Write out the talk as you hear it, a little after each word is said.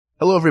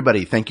Hello,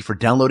 everybody. Thank you for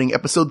downloading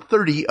episode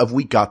 30 of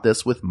We Got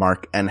This with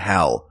Mark and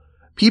Hal.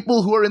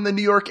 People who are in the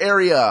New York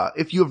area,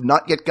 if you have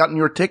not yet gotten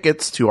your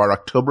tickets to our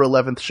October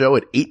 11th show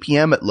at 8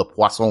 p.m. at Le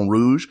Poisson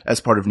Rouge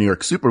as part of New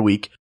York Super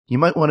Week, you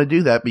might want to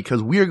do that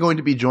because we are going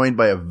to be joined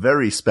by a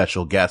very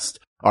special guest,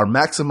 our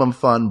Maximum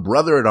Fun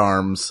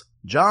brother-at-arms,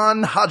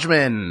 John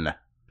Hodgman.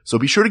 So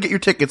be sure to get your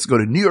tickets. Go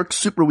to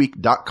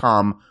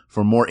NewYorkSuperWeek.com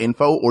for more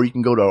info, or you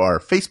can go to our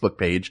Facebook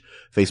page,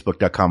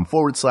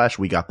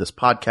 Facebook.com/We Got This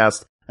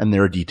Podcast, and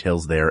there are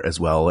details there as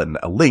well, and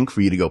a link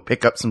for you to go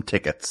pick up some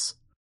tickets.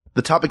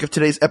 The topic of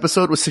today's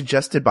episode was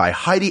suggested by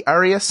Heidi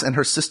Arias and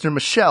her sister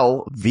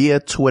Michelle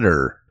via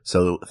Twitter.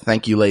 So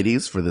thank you,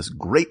 ladies, for this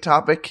great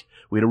topic.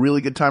 We had a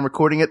really good time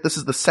recording it. This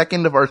is the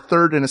second of our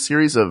third in a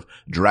series of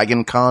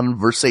Dragon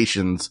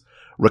Conversations,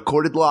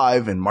 recorded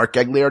live in Mark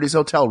Gagliardi's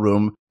hotel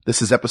room.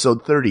 This is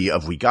episode 30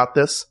 of We Got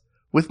This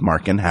with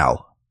Mark and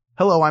Hal.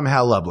 Hello, I'm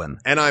Hal Lublin.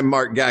 And I'm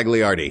Mark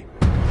Gagliardi.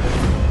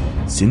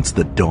 Since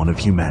the dawn of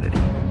humanity,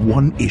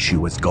 one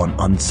issue has gone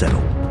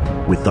unsettled.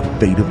 With the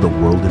fate of the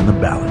world in the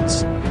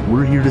balance,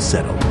 we're here to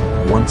settle,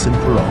 once and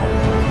for all,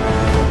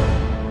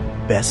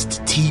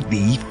 best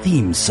TV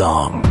theme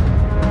song.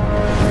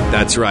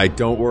 That's right.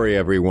 Don't worry,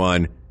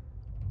 everyone.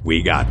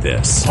 We got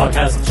this.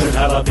 Podcasts should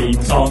have a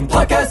theme song.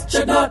 Podcasts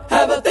should not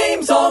have a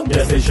theme song.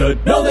 Yes, they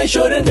should. No, they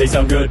shouldn't. They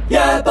sound good.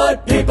 Yeah,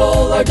 but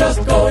people are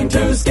just going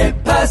to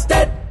skip past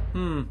it.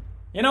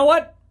 You know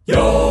what?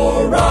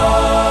 You're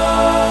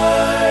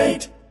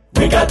right.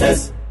 We got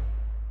this.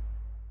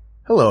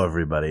 Hello,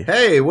 everybody.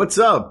 Hey, what's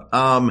up?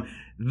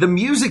 The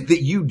music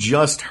that you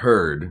just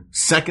heard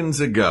seconds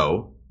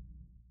ago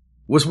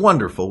was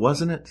wonderful,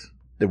 wasn't it?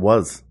 It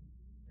was.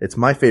 It's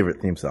my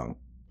favorite theme song.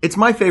 It's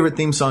my favorite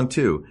theme song,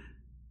 too.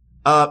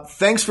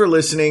 Thanks for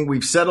listening.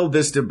 We've settled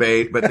this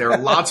debate, but there are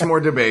lots more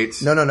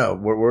debates. No.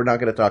 We're not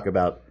going to talk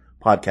about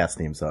podcast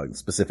theme songs,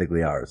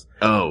 specifically ours.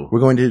 Oh.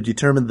 We're going to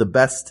determine the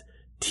best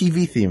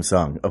TV theme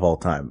song of all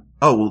time.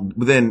 Oh, well,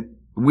 then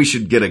we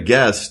should get a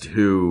guest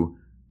who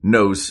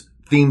knows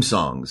theme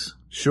songs.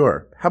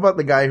 Sure. How about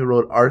the guy who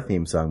wrote our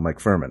theme song, Mike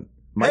Phirman?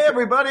 Hey,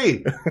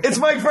 everybody! It's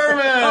Mike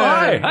Phirman! Oh,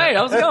 hi. Hi,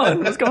 how's it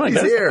going? What's going on,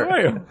 He's guys? here. How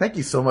are you? Thank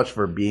you so much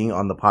for being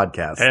on the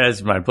podcast.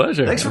 It's my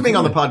pleasure. Thanks for being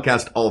on the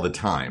podcast all the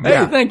time.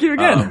 Hey, thank you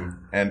again.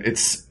 And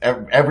it's,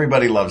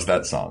 everybody loves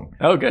that song.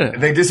 Oh, good.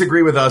 They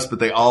disagree with us, but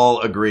they all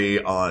agree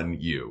on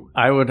you.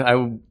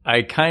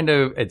 I kind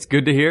of, it's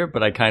good to hear,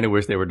 but I kind of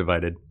wish they were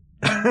divided.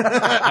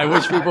 I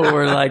wish people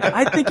were like,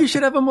 I think you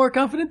should have a more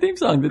confident theme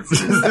song.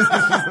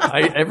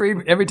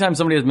 Every time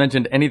somebody has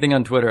mentioned anything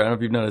on Twitter, I don't know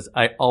if you've noticed,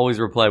 I always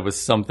reply with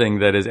something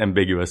that is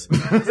ambiguous.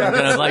 Something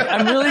I was like,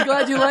 I'm really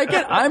glad you like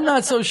it. I'm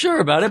not so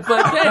sure about it,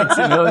 but thanks.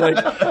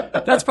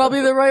 That's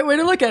probably the right way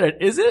to look at it.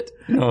 Is it?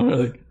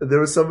 There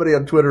was somebody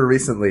on Twitter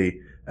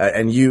recently,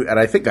 and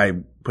I think I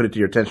put it to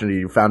your attention, or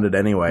you found it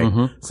anyway.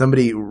 Mm-hmm.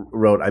 Somebody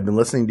wrote, I've been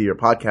listening to your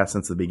podcast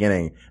since the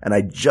beginning, and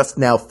I just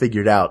now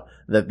figured out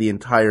that the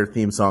entire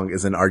theme song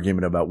is an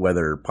argument about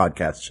whether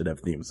podcasts should have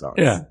theme songs.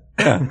 Yeah.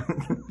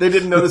 They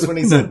didn't notice when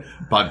he said,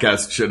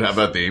 podcasts should have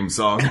a theme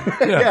song.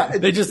 Yeah.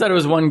 They just thought it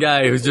was one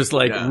guy who's just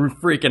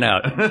freaking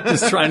out.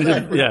 Just trying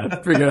to,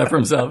 figure it out for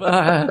himself.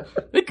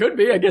 It could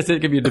be. I guess it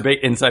could be a debate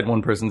inside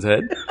one person's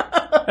head.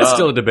 That's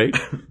still a debate.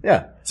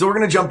 Yeah. So we're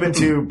going to jump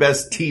into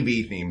best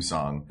TV theme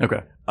song.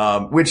 Okay.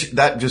 Which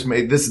that just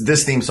made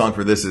this theme song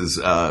for this is,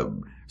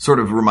 sort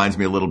of reminds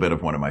me a little bit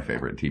of one of my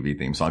favorite TV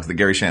theme songs, The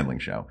Garry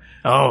Shandling Show.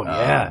 Oh,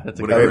 yeah. That's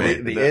a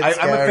great. great.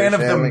 I'm a fan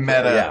of the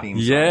meta theme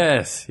song.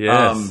 Yes.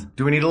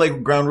 Do we need to lay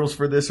ground rules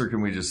for this, or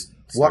can we just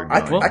Well,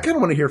 I kind of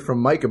want to hear from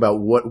Mike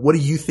about what do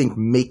you think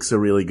makes a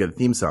really good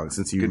theme song,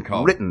 since you've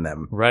written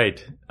them.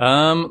 Right.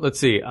 Let's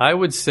see. I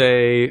would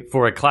say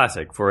for a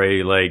classic,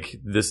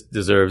 this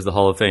deserves the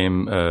Hall of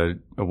Fame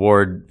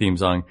award theme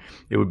song,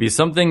 it would be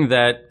something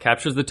that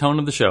captures the tone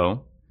of the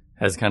show,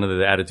 has kind of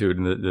the attitude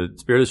and the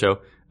spirit of the show,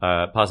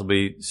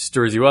 possibly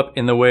stirs you up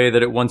in the way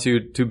that it wants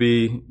you to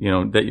be,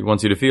 that it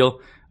wants you to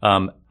feel,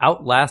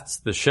 outlasts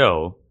the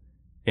show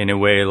in a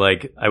way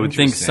I would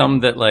think some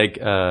that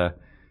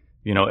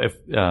if,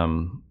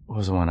 what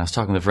was the one? I was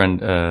talking to a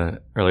friend,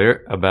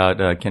 earlier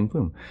about, Ken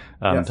Plume,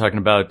 talking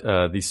about,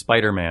 the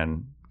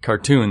Spider-Man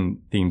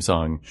cartoon theme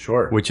song.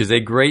 Sure. Which is a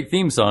great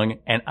theme song,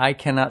 and I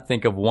cannot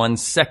think of 1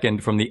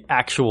 second from the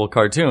actual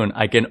cartoon.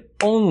 I can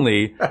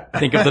only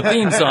think of the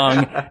theme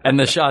song and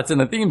the shots in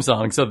the theme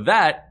song. So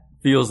that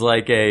feels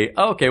like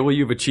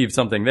you've achieved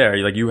something there.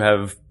 You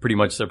have pretty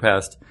much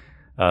surpassed,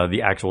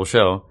 the actual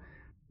show.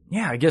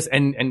 Yeah, I guess,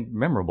 and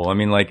memorable. I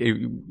mean,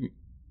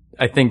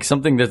 I think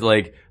something that's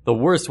the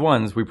worst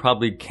ones we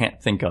probably can't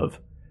think of.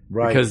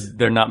 Right. Because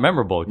they're not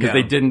memorable.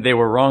 Because they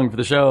were wrong for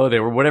the show. They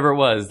were whatever it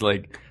was.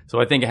 So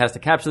I think it has to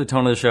capture the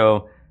tone of the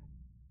show,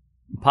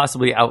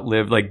 possibly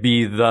outlive,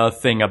 be the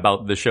thing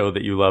about the show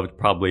that you loved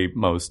probably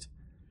most.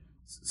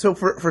 So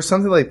for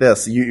something like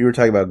this, you were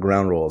talking about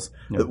ground rules.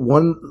 Yep.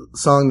 One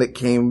song that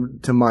came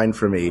to mind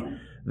for me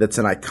that's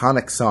an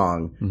iconic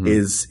song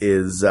is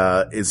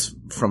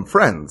from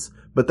Friends.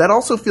 But that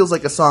also feels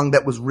like a song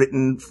that was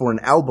written for an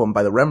album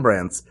by the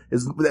Rembrandts,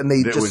 and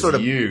they That just was sort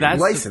of used. That's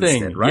the licensed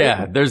thing. it, right?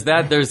 Yeah, there's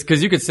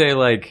because you could say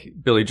like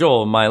Billy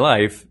Joel, My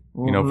Life,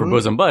 you know, for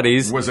Bosom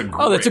Buddies. Was a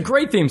Oh, that's a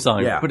great theme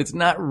song. Yeah. But it's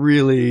not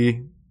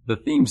really the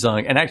theme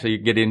song. And actually, you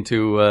get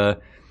into,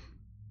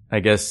 I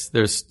guess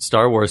there's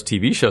Star Wars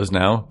TV shows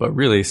now, but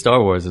really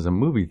Star Wars is a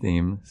movie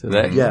theme. So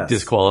that Yes.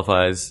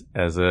 disqualifies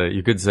as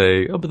you could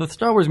say, oh, but the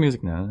Star Wars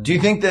music now. Do you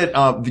think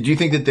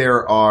that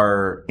there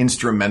are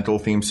instrumental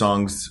theme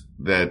songs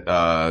that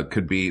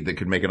could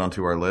make it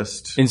onto our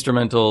list?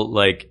 Instrumental,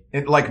 like,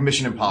 Like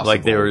Mission Impossible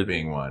Like they were-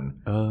 being one.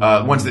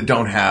 Ones that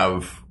don't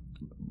have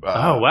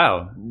oh,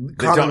 wow.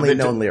 Commonly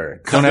known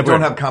lyrics. Don't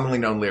have commonly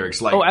known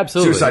lyrics. Like Oh,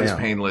 absolutely. Suicide is Yeah.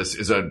 Painless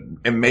is an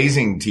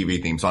amazing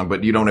TV theme song,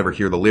 but you don't ever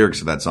hear the lyrics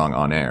of that song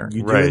on air.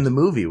 You do Right. in the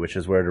movie, which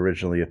is where it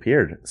originally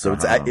appeared. So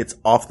it's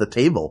off the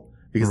table.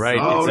 Because Right.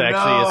 Oh, It's actually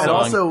no. a song. And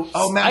also,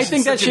 Oh, Max, I think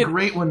it's that such a should-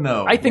 great one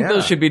though. I think Yeah.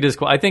 those should be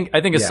disqualified.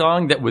 I think a Yeah.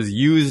 song that was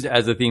used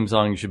as a theme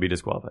song should be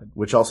disqualified.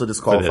 which also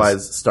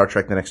disqualifies Star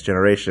Trek The Next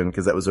Generation,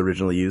 because that was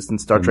originally used in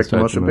Star Trek The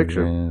Motion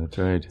Picture. Yeah, that's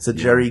right. So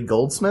Jerry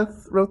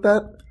Goldsmith wrote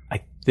that?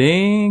 I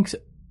think,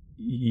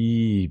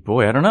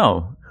 boy, I don't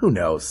know. Who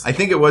knows? I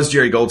think it was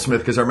Jerry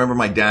Goldsmith because I remember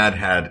my dad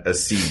had a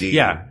CD.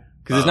 Yeah,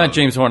 because it's not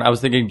James Horner. I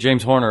was thinking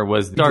James Horner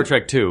was Star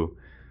Trek 2.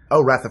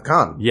 Oh, Wrath of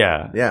Khan.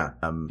 Yeah. Yeah.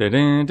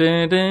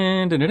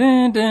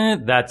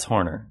 That's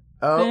Horner.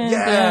 Oh,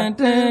 yeah.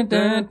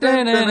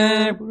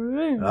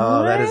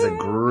 Oh, that is a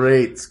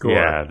great score.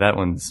 Yeah, that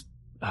one's.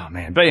 Oh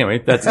man, but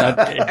anyway, that's not.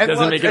 It And doesn't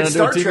look, make it and onto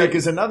Star a TV. Trek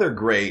is another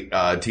great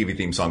TV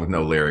theme song with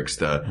no lyrics.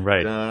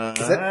 Right.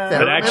 Is that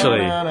But actually,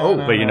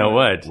 but you know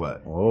what?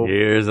 What? Oh.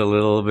 Here's a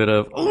little bit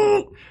of.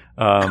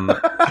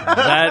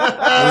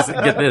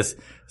 Get this.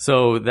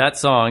 So that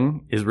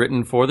song is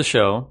written for the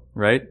show,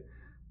 right?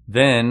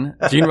 Then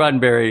Gene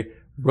Roddenberry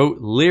wrote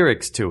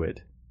lyrics to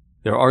it.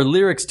 There are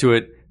lyrics to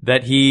it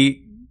that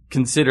he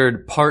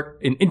considered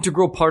an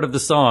integral part of the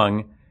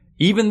song,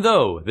 even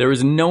though there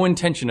is no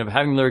intention of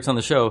having lyrics on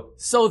the show,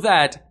 so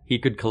that he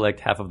could collect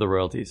half of the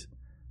royalties.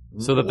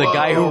 So that the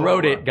guy who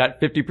wrote it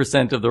got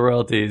 50% of the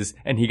royalties,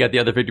 and he got the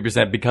other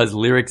 50% because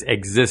lyrics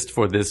exist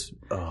for this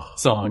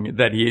song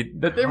that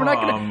they were not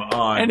Come going to.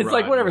 on, And it's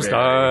like, whatever, Roddenberry.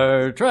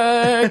 Star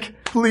Trek.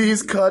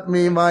 Please cut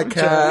me my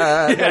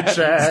cash.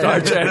 Star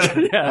Trek.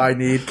 Yeah. I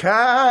need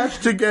cash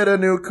to get a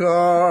new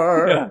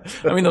car. Yeah.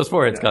 I mean, those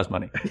foreheads cost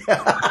money.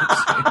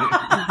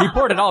 He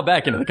poured it all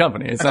back into the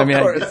company. So,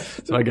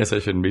 so I guess I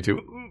shouldn't be too,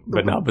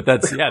 but no, but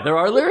there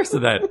are lyrics to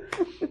that.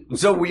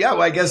 So yeah,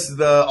 well, I guess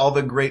all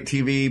the great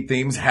TV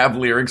themes have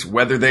lyrics,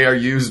 whether they are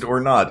used or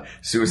not.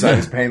 Suicide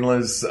is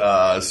Painless,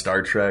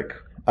 Star Trek.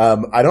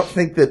 I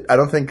think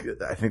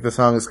the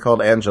song is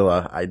called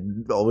Angela. I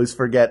always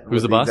forget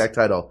Who's the boss? exact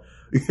title.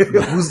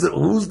 Who's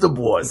the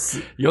boss?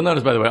 You'll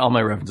notice, by the way, all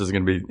my references are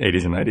going to be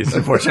 80s and 90s,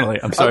 unfortunately.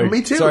 I'm sorry.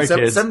 Me too. Sorry,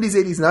 kids. 70s,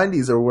 80s,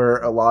 90s are where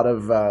a lot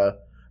of, I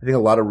think a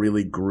lot of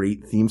really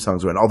great theme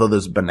songs went. Although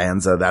there's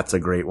Bonanza, that's a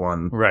great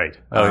one. Right.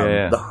 Oh,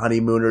 yeah. The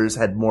Honeymooners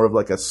had more of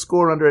like a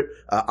score under it.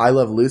 I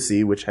Love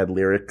Lucy, which had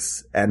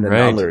lyrics and a Right.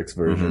 non-lyrics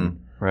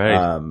version.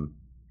 Right.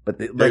 But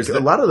a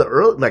lot of the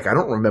early, I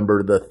don't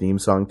remember the theme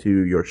song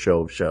to Your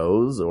Show of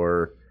Shows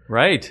or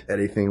Right.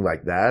 anything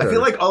like that. I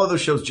feel like all of those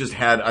shows just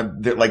had,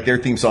 their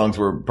theme songs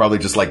were probably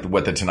just like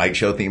what the Tonight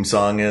Show theme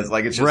song is.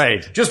 Like it's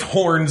just, just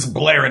horns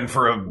blaring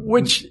for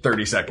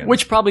 30 seconds.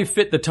 Which probably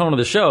fit the tone of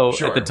the show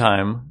Sure. at the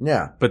time.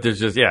 yeah. But there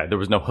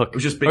was no hook. It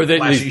was just big, or at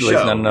flashy least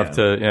show, not enough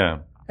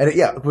to, And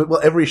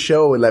well, every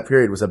show in that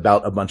period was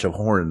about a bunch of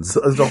horns.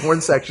 There's a horn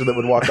section that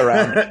would walk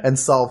around and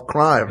solve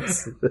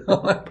crimes.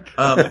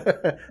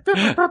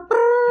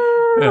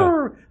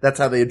 Yeah. That's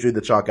how they drew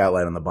the chalk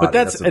outline on the body.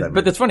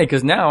 But that's funny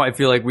because now I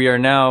feel like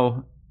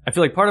I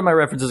feel like part of my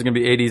references are going to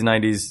be 80s,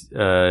 90s,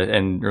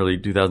 and early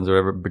 2000s or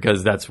whatever,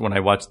 because that's when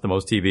I watched the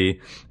most TV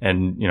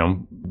and,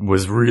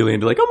 was really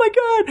into like, oh my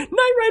God,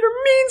 Knight Rider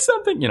means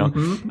something,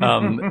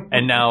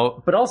 and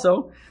now, but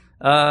also,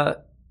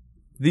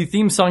 the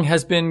theme song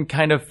has been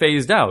kind of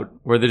phased out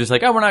where they're just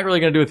like, oh, we're not really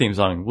going to do a theme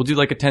song. We'll do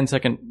like a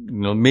 10-second,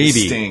 maybe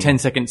Sting.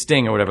 10-second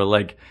sting or whatever.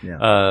 Like,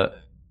 Yeah.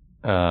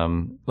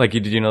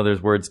 did you know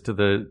there's words to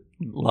the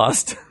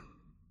Lost?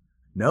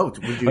 No, would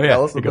you Oh, yeah.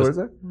 tell us It what the goes, words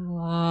are?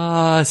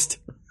 Lost.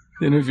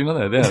 Didn't know if you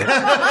know that.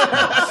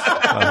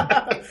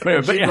 Yeah. But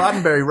anyway, Gene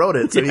Roddenberry wrote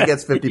it, so he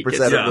gets 50%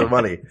 of the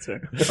money.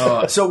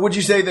 So would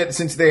you say that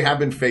since they have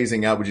been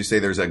phasing out, would you say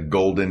there's a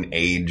golden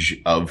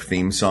age of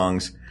theme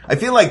songs? I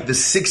feel like the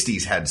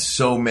 60s had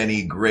so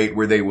many great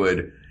where they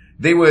would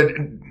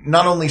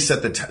not only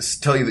set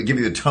give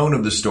you the tone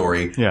of the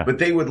story, but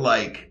they would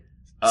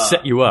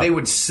set you up. They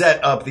would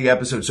set up the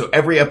episode. So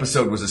every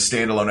episode was a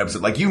standalone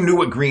episode. Like you knew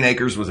what Green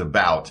Acres was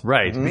about.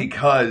 Right.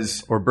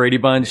 Because or Brady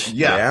Bunch.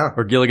 Yeah.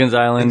 Or Gilligan's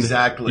Island.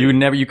 Exactly.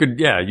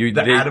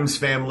 The Addams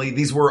Family.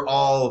 These were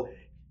all,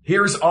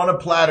 here's on a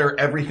platter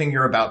everything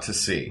you're about to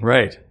see.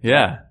 Right.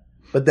 Yeah.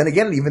 But then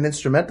again, even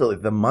instrumental,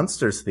 the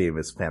Munsters theme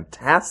is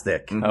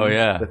fantastic. Oh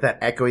yeah. With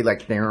that echoey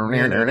like,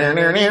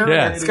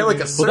 Yeah. it's kind of like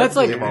a Well, that's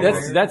like,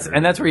 surf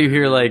that's where you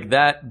hear like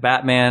that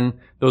Batman,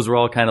 those were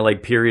all kind of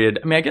like period.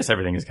 I mean, I guess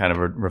everything is kind of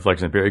a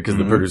reflection of period because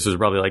the producers are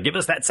probably like, give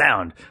us that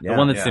sound. Yeah. The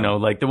one that's,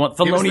 like the one,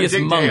 Thelonious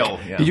Dick Monk. Dale.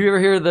 Yeah. Did you ever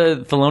hear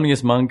the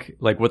Thelonious Monk,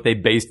 like what they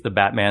based the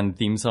Batman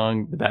theme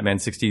song, the Batman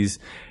 60s?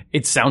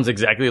 It sounds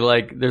exactly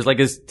like, there's like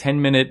this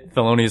 10-minute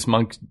Thelonious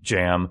Monk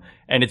jam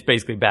and it's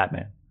basically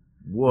Batman.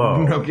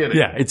 Whoa. No kidding.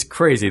 Yeah, it's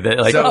crazy that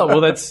like,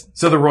 that's,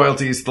 So the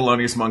royalties,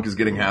 Thelonious Monk is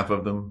getting half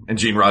of them, and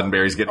Gene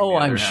Roddenberry's getting the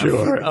other I'm half.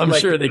 sure. I'm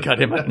sure they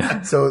cut him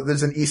out. So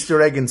there's an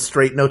Easter egg in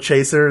Straight No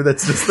Chaser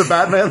that's just the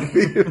Batman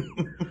theme.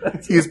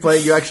 He was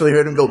playing, you actually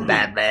heard him go,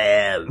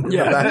 Batman.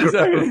 Yeah,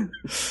 exactly.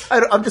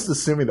 I'm just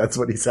assuming that's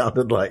what he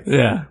sounded like.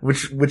 Yeah.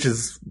 Which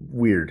is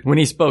weird. When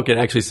he spoke, it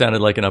actually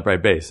sounded like an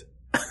upright bass.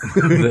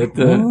 Yeah.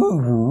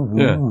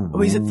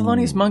 Oh, is it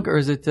Thelonious Monk or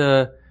is it,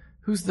 there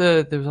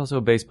was also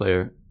a bass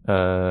player,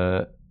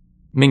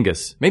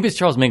 Mingus. Maybe it's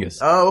Charles Mingus.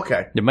 Oh,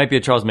 okay. It might be a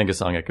Charles Mingus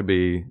song. It could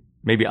be,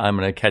 maybe I'm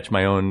going to catch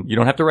my own. You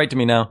don't have to write to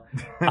me now.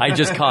 I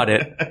just caught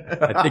it.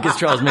 I think it's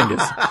Charles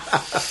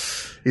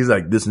Mingus. He's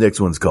like, this next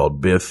one's called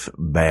Biff,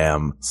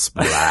 Bam,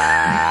 Splat.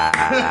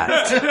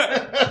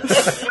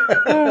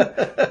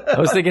 I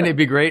was thinking it'd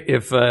be great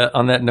if,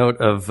 on that note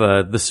of,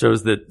 the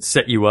shows that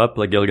set you up,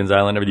 like Gilligan's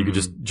Island, you could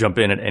just jump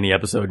in at any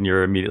episode and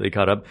you're immediately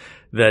caught up.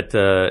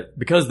 That,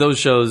 because those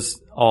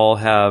shows all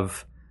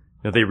have,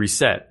 they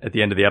reset at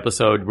the end of the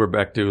episode. We're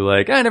back to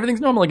like, and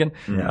everything's normal again.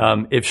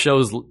 Yeah. If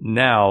shows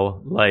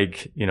now,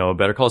 like,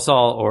 Better Call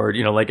Saul or,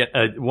 like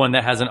a one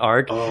that has an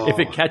arc, if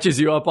it catches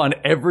you up on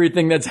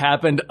everything that's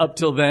happened up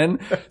till then.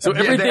 So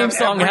every theme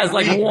song has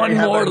like one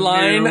more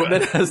line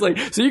that has like,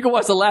 so you can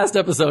watch the last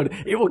episode.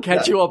 It will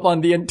catch you up on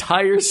the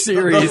entire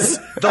series.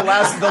 The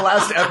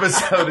last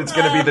episode, it's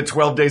going to be the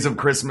 12 Days of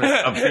Christmas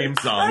of theme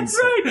songs.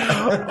 That's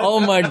right.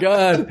 Oh my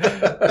God.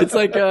 It's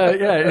like,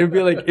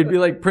 it'd be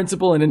like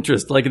principal and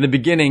interest. Like in the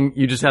beginning,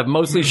 you just have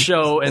mostly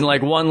show and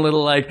like one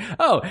little like,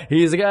 oh,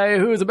 he's a guy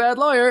who's a bad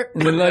lawyer.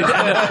 And then like,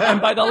 and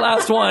by the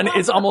last one,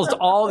 it's almost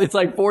it's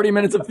like 40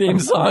 minutes of theme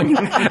song.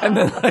 And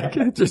then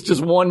like,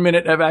 just 1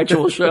 minute of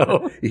actual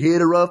show. He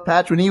hit a rough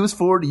patch when he was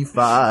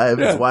 45.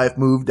 His wife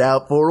moved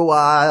out for a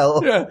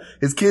while. Yeah.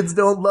 His kids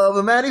don't love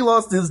him and he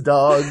lost his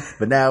dog.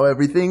 But now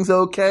everything's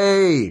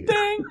okay.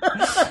 Dang.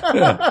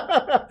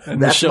 Yeah.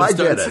 And That's the show my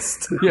starts.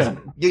 dentist. Yeah.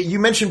 You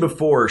mentioned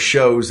before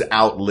shows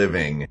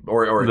outliving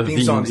or The theme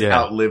themes, songs yeah.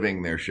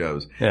 outliving their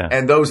shows. Yeah.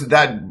 And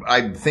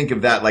I think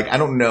of that like, I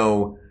don't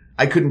know,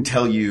 I couldn't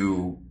tell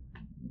you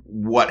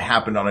what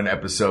happened on an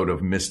episode of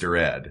Mr.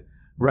 Ed.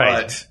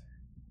 Right. But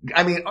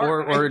I mean,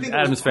 Or I think it was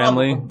Adam's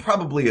Family.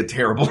 Probably a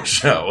terrible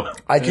show.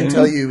 I can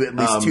tell you at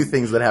least two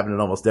things that happen in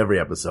almost every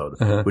episode,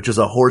 which is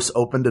a horse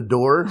opened a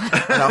door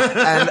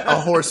and a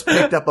horse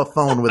picked up a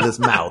phone with his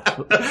mouth.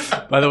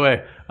 By the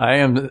way, I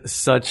am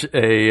such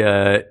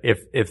a,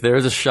 if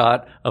there's a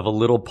shot of a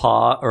little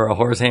paw or a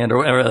horse hand or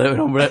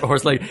whatever,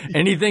 horse leg,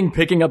 anything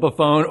picking up a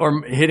phone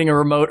or hitting a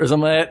remote or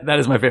something like that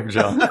is my favorite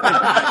show.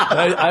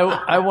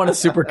 I want a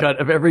supercut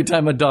of every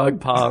time a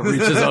dog paw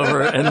reaches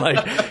over and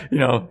like,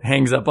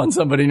 hangs up on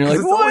somebody and you're like,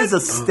 It's what? always a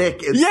stick.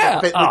 It's Yeah.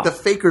 like the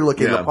faker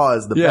looking the paw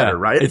is the better,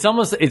 right? It's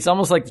almost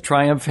like the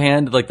triumph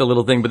hand, like the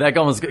little thing, but that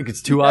almost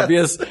gets too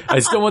obvious. I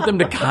still want them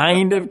to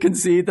kind of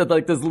concede that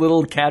like this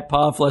little cat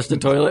paw flushed a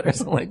toilet or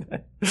something like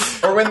that.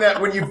 Or when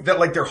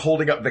they're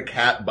holding up the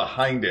cat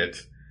behind it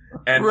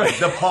and Right.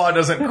 the paw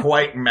doesn't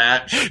quite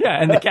match. Yeah,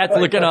 and the cat's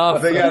looking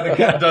off. The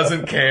cat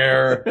doesn't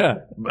care. Yeah.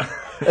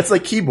 It's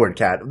like keyboard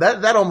cat.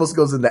 That almost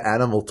goes into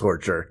animal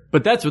torture.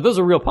 But those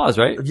are real paws,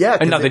 right? Yeah.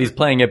 And not that he's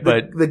playing it,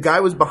 but the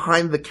guy was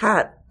behind the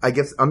cat, I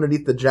guess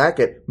underneath the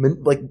jacket,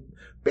 like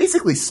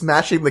basically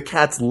smashing the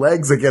cat's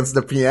legs against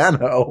the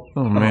piano.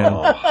 oh man.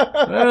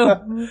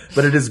 Well,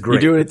 But it is you great.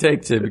 do what it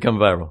takes to become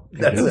viral.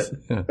 That's it.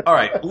 Yeah. All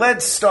right,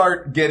 let's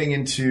start getting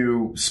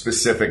into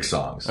specific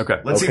songs. Okay.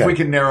 Let's see if Okay. we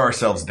can narrow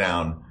ourselves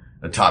down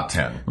a top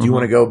 10. Do you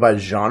want to go by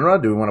genre?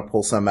 Do we want to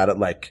pull some out of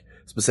like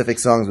specific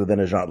songs within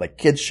a genre, like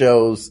kids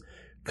shows,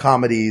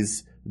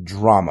 comedies,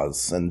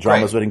 dramas? And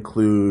dramas Right. would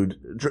include,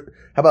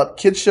 how about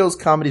kids shows,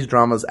 comedies,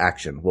 dramas,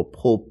 action? We'll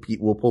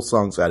pull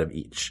songs out of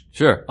each.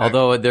 Sure.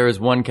 Although there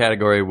is one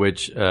category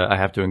which I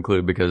have to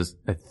include because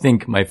I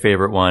think my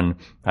favorite one,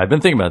 I've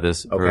been thinking about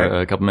this for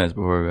Okay. a couple minutes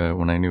before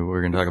when I knew what we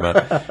were going to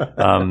talk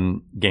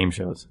about. Game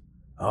shows.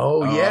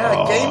 Oh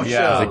yeah, game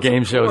yeah. shows. The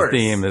game of shows course.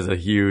 theme is a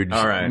huge.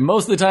 All right.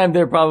 Most of the time,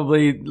 they're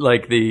probably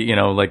like the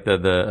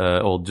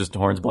old just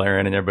horns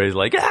blaring and everybody's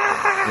like,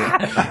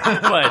 ah!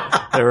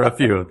 But there are a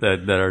few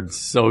that are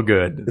so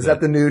good. Is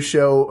that the new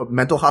show,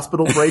 Mental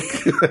Hospital Break?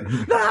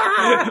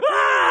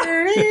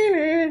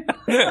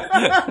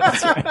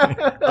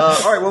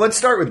 All right, well, let's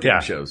start with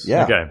game shows.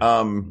 Yeah. Okay.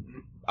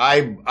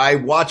 I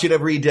watch it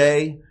every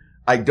day.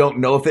 I don't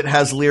know if it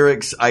has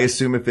lyrics. I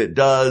assume if it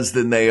does,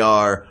 then they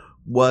are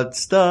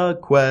What's the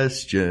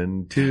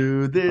question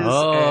to this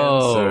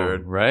answer?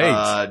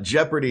 Right.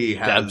 Jeopardy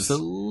has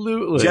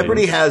Absolutely.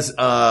 Jeopardy has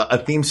a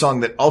theme song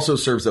that also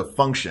serves a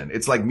function.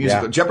 It's like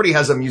musical. Yeah. Jeopardy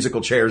has a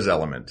musical chairs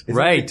element.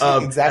 Right.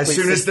 Exactly As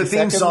soon as the 60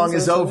 theme seconds song or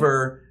is something?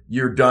 over,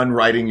 you're done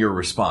writing your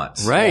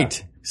response.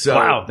 Right. So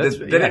wow.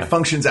 then it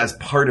functions as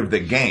part of the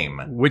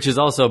game. Which is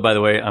also, by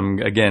the way, I'm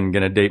again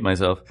going to date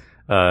myself.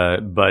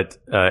 But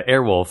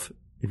Airwolf,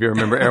 if you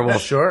remember Airwolf,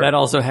 Sure. that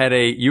also had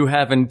you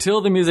have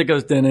until the music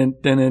goes dun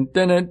dun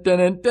dun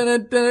dun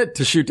dun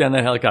to shoot down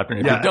that helicopter.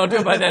 And if you don't do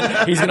it by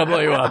then, he's going to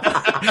blow you up.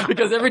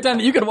 Because every time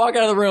you can walk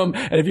out of the room,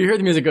 and if you hear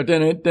the music go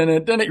dun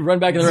dun dun, you run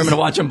back in the room and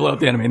watch him blow up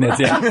the enemy, and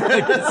that's it.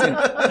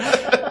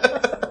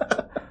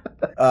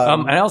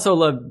 I also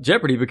love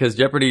Jeopardy because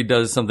Jeopardy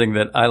does something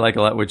that I like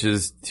a lot, which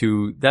is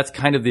that's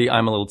kind of the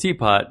I'm a Little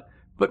Teapot,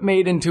 but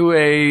made into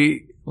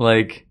a,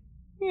 like,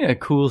 yeah,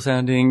 cool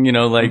sounding,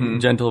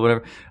 gentle,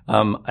 whatever.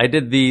 I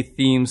did the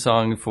theme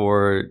song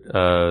for,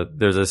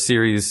 there's a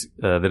series,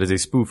 that is a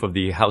spoof of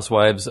the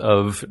Housewives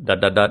of ...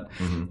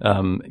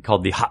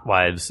 called The Hot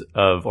Wives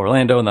of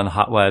Orlando and then The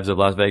Hot Wives of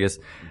Las Vegas.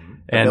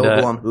 And,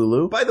 Available on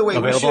Hulu. By the way,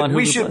 we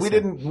Hulu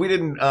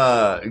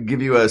didn't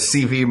give you a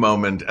CV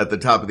moment at the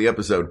top of the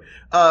episode.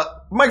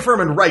 Mike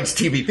Phirman writes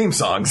TV theme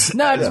songs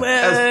Not as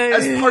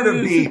part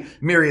of the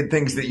myriad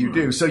things that you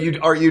do. So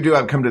you do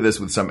have come to this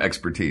with some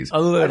expertise.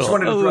 A little, I just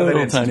wanted to throw that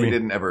in since tiny. we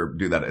didn't ever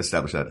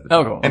establish that. At the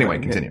Oh, time. cool. Anyway,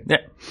 Okay. continue. Yeah.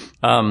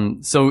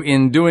 So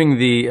in doing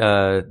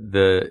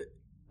the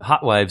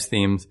Hot Wives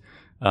themes,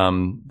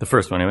 the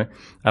first one anyway,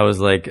 I was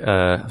like,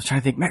 I was trying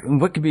to think, man,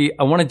 what could be,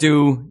 I want to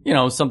do,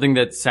 something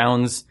that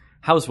sounds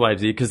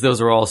housewivesy, because those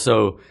are all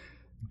so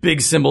big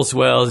cymbal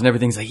swells and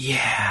everything's like,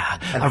 yeah,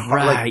 all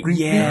right,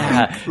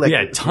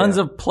 yeah, tons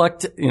of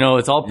plucked,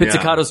 it's all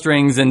pizzicato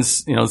strings and,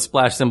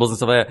 splash cymbals and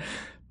stuff like that.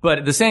 But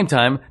at the same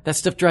time, that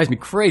stuff drives me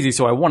crazy,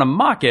 so I want to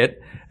mock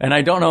it, and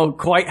I don't know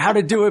quite how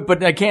to do it,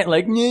 but I can't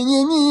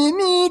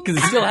because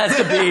it still has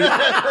to be,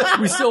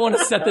 we still want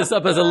to set this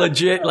up as a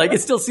legit, like,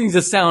 it still seems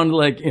to sound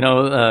like,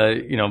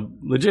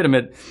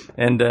 legitimate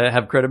and,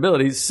 have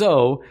credibility.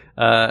 So,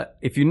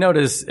 if you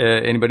notice,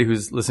 anybody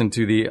who's listened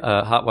to the,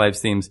 Hot Wives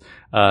themes,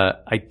 I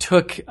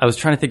was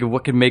trying to think of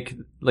what could make,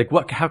 like,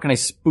 how can I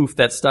spoof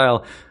that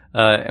style?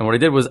 And what I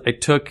did was I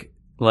took,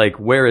 like,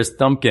 Where is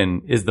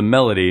Thumpkin is the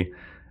melody.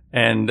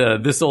 And,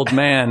 This Old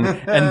Man,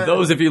 and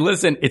those, if you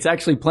listen, it's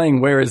actually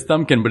playing Where is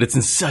Thumpkin, but it's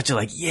in such a,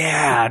 like,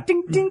 yeah,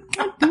 ding, ding,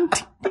 ding, ding,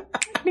 ding,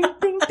 ding,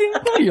 ding, ding.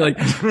 You're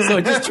like,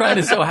 so just trying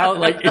to show how,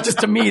 like, it just,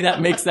 to me,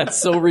 that makes that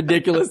so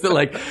ridiculous that,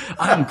 like,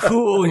 I'm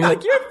cool. And you're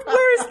like,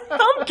 where is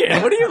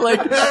Thumpkin? What are you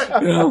like,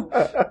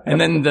 And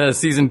then the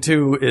season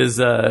 2 is,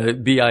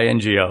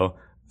 BINGO.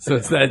 So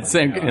it's that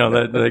same,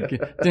 that like,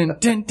 din,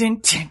 din,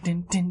 din, din,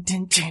 din, din,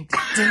 din, din, din,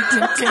 din,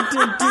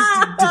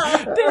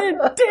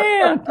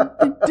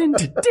 din, din,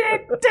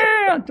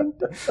 din.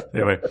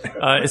 Anyway,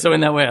 so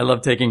in that way, I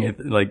love taking it,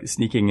 like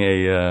sneaking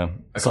a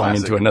song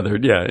classic.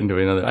 into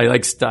another. I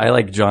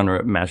like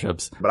genre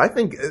mashups. But I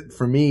think,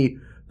 for me,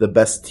 the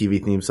best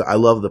TV theme song, I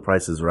love The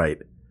Price is Right.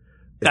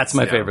 That's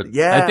my favorite.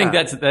 Yeah. I think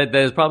that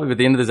is probably at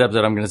the end of this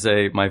episode, I'm going to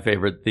say my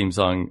favorite theme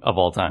song of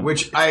all time.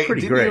 Which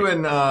pretty great.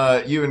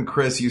 You and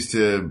Chris used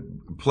to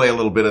play a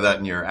little bit of that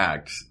in your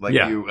act. Like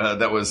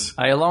that was.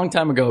 I, a long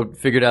time ago,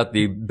 figured out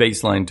the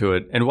bass line to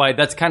it, and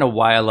that's kind of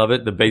why I love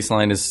it. The bass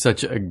line is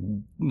such a,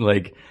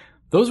 like,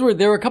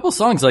 there were a couple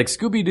songs like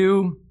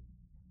Scooby-Doo,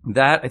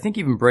 I think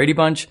even Brady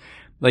Bunch,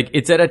 like,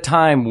 it's at a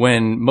time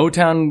when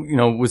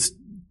Motown, was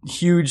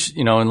huge,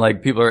 and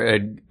like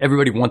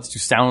everybody wants to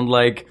sound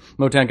like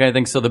Motown kind of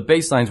thing. So the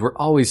bass lines were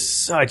always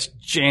such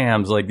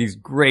jams, like these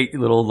great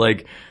little,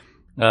 like,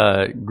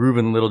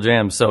 grooving little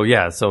jams. So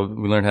yeah, so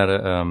we learned how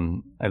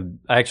to,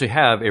 I actually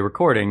have a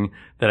recording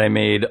that I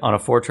made on a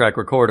 4-track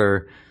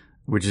recorder,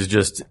 which is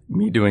just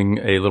me doing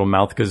a little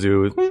mouth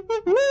kazoo,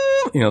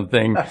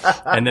 thing,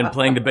 and then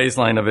playing the bass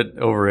line of it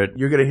over it.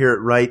 You're going to hear it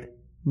right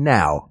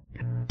now.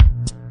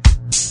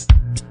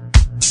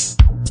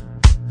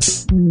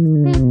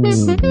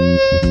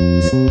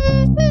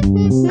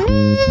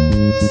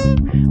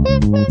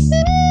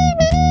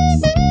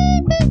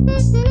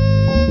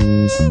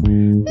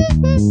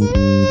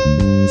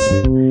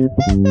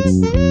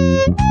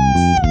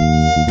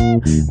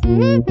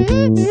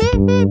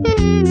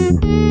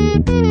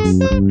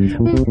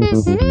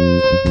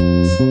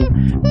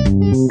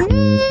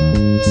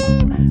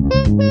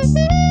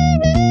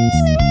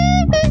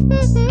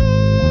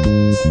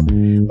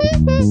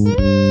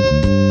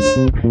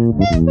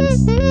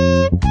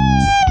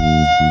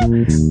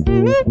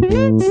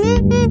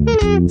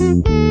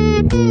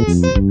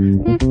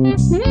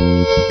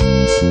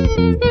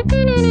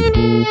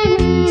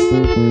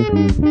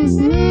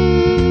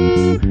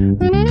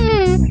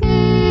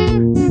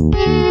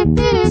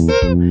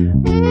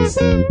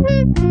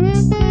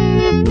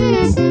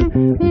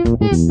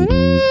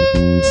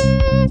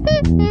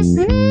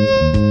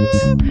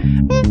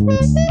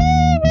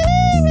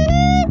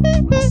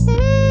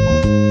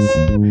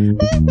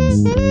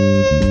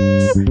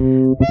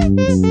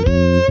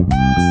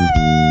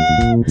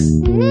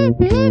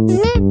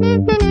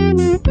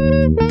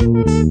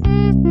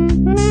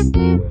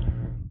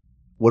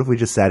 what if we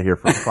just sat here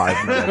for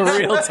 5 minutes?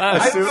 Real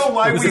time. I don't know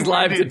why this we is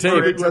live to waited for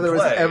tape. it to Whether it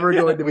was play. ever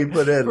going to be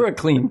put in. For a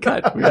clean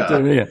cut. We have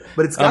to- yeah.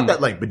 But it's got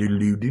that like,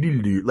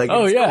 ba-doodle-doo, like,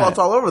 Oh, it's, yeah. it's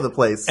all over the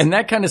place. And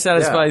that kind of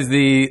satisfies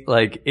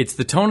it's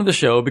the tone of the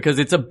show because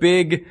it's a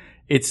big,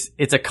 it's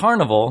a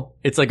carnival.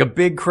 It's like a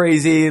big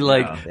crazy,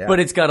 but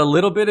it's got a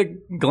little bit of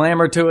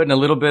glamour to it and a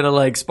little bit of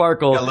like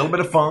sparkle. A little bit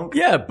of funk.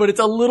 Yeah, but it's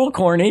a little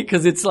corny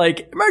because it's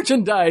like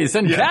merchandise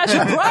and cash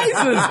and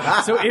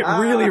prizes. So it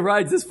really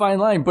rides this fine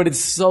line, but it's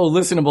so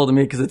listenable to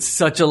me because it's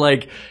such a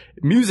like,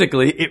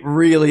 musically, it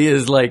really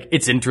is like,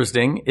 it's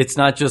interesting. It's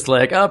not just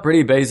like, oh,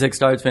 pretty basic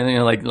starts,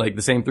 like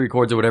the same 3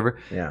 chords or whatever.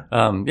 Yeah.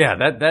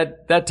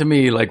 That to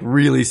me like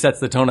really sets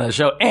the tone of the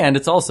show. And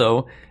it's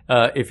also,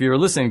 if you're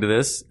listening to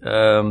this,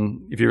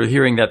 if you're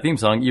hearing that theme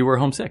song, you were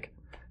homesick.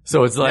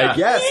 So it's like,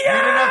 Yes. You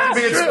didn't have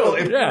to be at school.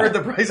 If you Yeah. heard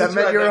the Price That is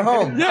meant Right, you're then-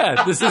 home.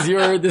 yeah, this is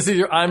your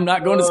I'm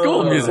not going to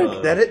school music.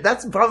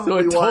 That's probably So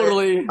it why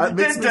totally- it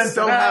makes me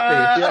so I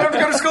happy. don't have to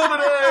go to school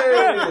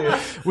today.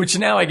 Which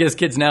now I guess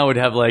kids now would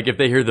have like, if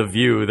they hear The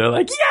View, they're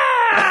like,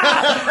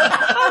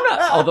 yeah! I'm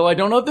not, although I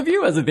don't know if The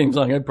View has a theme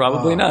song.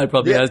 Probably not. It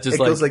probably Yeah, has just it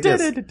goes like this.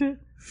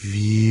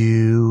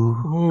 View.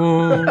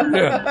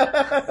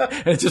 Yeah.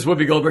 And it's just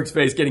Whoopi Goldberg's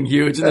face getting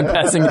huge and then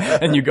passing,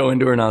 and you go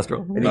into her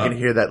nostril. And you can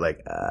hear that like,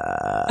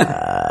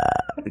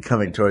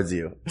 coming towards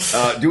you.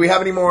 Do we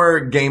have any more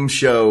game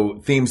show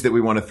themes that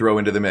we want to throw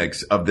into the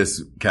mix of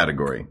this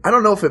category? I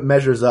don't know if it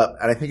measures up,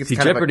 and I think it's See,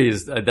 kind Jeopardy of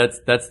is that's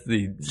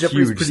the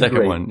Jeopardy's huge pretty second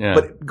great. one. Yeah.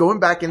 But going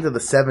back into the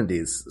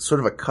 70s, sort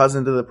of a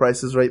cousin to the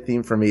Price is Right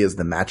theme for me is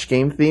the Match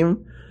Game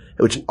theme,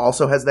 which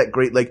also has that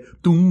great like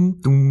doom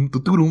doom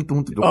doom doom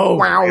doom doom Oh.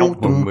 wow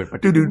doom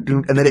doo doo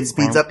doo, and then it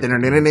speeds up. But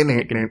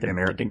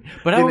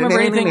I don't remember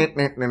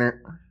anything.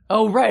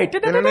 Oh right.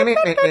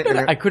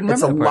 I couldn't remember.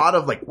 It's a that part. lot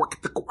of like.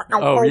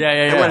 Oh yeah,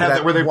 yeah, The one yeah. has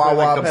it where they play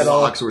wah-wah like the pedal.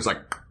 blocks where it's like,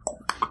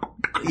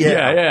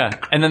 Yeah, yeah.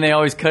 And then they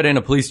always cut in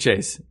a police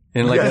chase.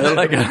 In like a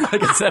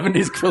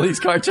 70s police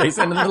car chase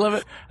in the middle of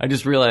it. I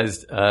just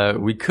realized,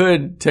 we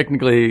could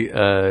technically,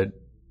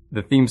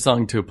 the theme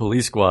song to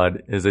Police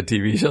Squad is a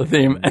TV show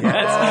theme. And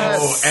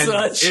that's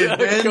such a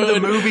when good, the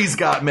movies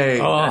got made.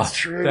 oh, That's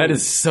true. that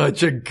is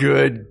such a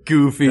good,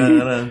 goofy,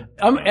 and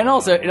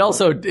also, it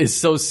also is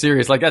so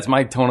serious. Like that's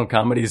my tone of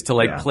comedy is to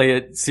like play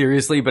it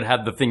seriously, but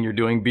have the thing you're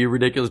doing be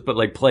ridiculous, but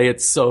like play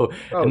it so,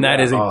 and that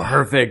is a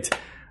perfect,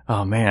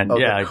 oh man,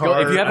 yeah. Go,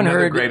 if you haven't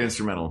Another heard, great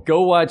instrumental.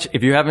 go watch.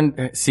 If you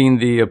haven't seen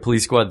the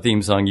Police Squad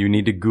theme song, you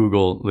need to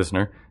Google,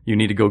 listener. You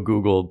need to go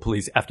Google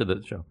police after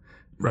the show.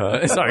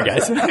 Sorry,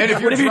 guys. And if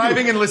you're Whatever you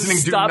driving do, and listening,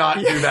 stop.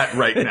 do not do that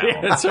right now.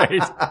 Yeah, that's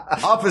right.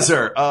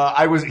 Officer,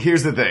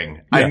 here's the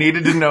thing. I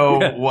needed to know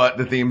what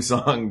the theme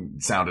song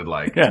sounded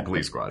like to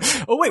Police Squad.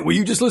 Oh wait, were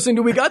you just listening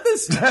to We Got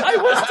This? I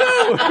was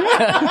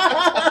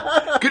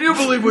too. Can you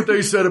believe what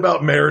they said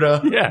about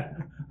Merida? Yeah.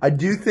 I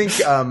do think,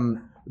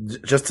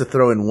 just to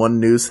throw in one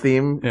news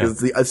theme,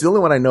 because it's the only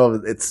one I know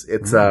of. It's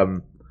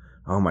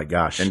oh my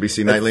gosh.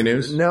 NBC Nightly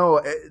News?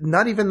 No,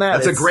 not even that.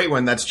 That's a It's- great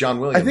one. That's John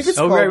Williams. I think it's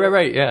Oh, called,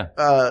 right. Yeah.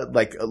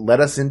 like Let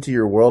Us Into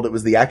Your World. It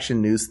was the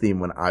Action News theme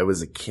when I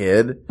was a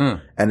kid.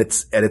 And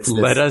it's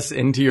Let us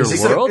into your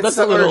it's world. It's That's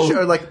a little.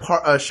 or like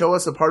show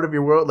us a part of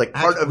your world, like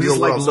part of your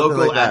like world, something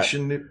local like that.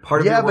 action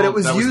part of Yeah, your but it world.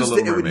 was That the used. Little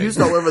It was Mermaid.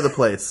 used all over the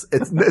place.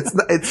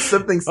 It's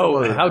something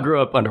Oh, similar. Hal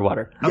grew up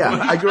underwater. Yeah,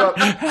 I grew up.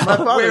 My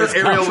father Where was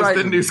Ariel was the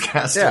Triton.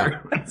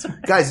 newscaster. Yeah.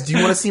 Guys, do you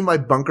want to see my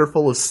bunker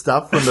full of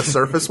stuff from the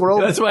surface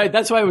world? That's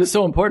why it was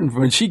so important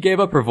when she gave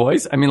up her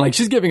voice. I mean, like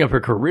she's giving up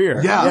her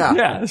career. Yeah.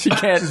 Yeah. She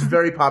can't. It's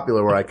very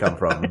popular where I come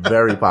from.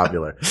 Very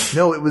popular.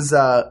 No, it was,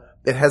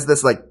 it has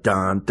this like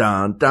dun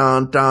dun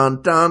dun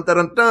dun dun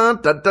dun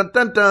dun dun dun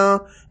dun dun,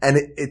 and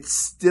it's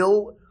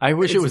still. I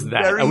wish it it's was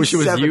that. very I wish it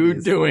was you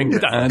 70s. doing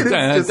dun, It's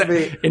dun, just dun.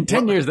 me. In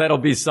 10 years, that'll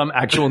be some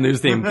actual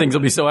news theme. Things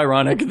will be so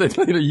ironic that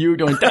you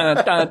going dun,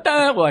 dun,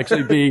 dun will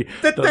actually be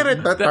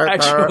the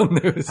actual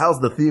news. How's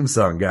the theme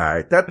song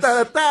guy? Da,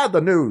 da, da,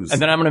 the news.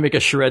 And then I'm going to make a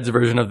shreds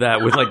version of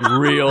that with like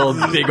real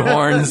big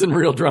horns and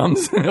real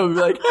drums. And it'll be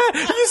like,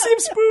 you see him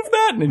spoof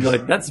that. And you're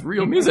like, that's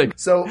real music.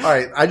 So, all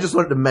right, I just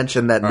wanted to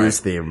mention that news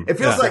theme. It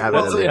feels Just to like have it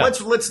well, in there.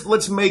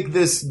 let's make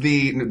this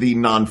the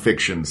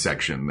nonfiction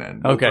section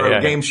then. Okay, Throw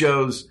yeah. game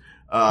shows.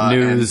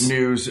 News. And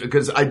news,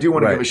 because I do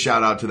want to Right. give a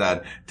shout out to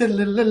that. Dun,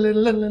 dun, dun, dun,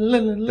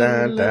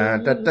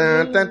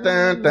 dun,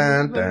 dun,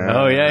 dun, dun.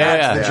 Oh, yeah,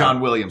 That's yeah. the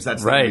John Williams.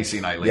 That's Right. the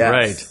NBC Nightly. Yeah.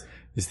 Right.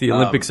 It's the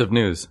Olympics of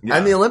news.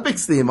 And the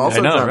Olympics theme also.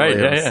 I know, John right?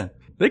 Williams. Yeah.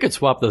 They could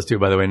swap those two,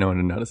 by the way. No one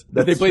would notice. If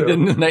they That's played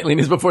true. the nightly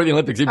news before the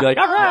Olympics, you'd be like,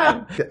 all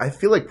right. I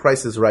feel like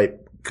Price is Right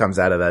comes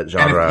out of that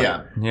genre.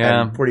 yeah.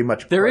 Yeah. And pretty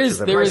much. There crushes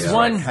is- there is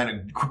everybody. one-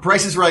 Kind of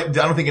Price is Right. I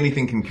don't think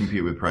anything can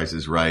compete with Price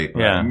is Right.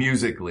 Yeah.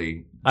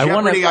 Musically, I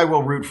wanna- Jeopardy I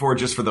will root for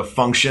just for the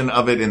function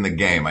of it in the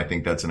game. I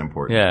think that's an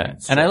important. Yeah.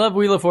 And I love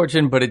Wheel of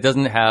Fortune, but it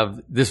doesn't have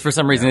this for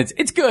some reason.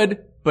 It's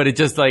good, but it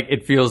just like,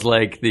 it feels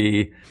like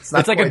it's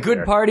not like a quite good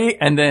there. party.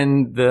 And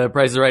then the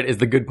Price is Right is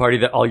the good party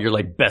that all your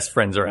like best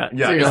friends are at.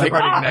 Yeah, So it's you're the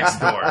like, party next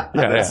door. Yeah,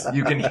 That's- yeah.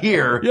 You can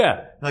hear.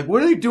 yeah. Like,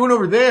 what are they doing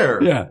over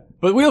there? Yeah.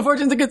 But Wheel of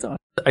Fortune's a good song.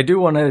 I do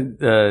want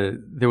to,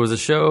 there was a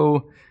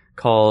show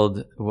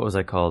called, what was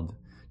I called?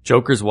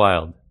 Joker's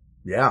Wild.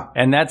 Yeah.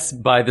 And that's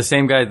by the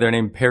same guy. They're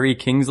named Perry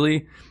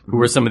Kingsley, who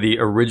were some of the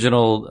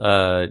original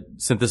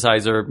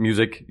synthesizer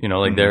music. You know,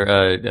 like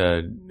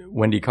they're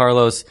Wendy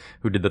Carlos,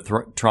 who did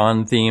the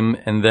Tron theme,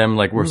 and them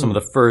like were some of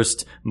the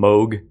first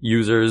Moog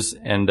users,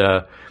 and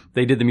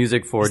they did the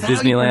music for Is that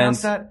how you pronounce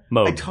Disneyland. that?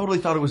 Moog. I totally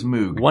thought it was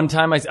Moog. One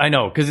time I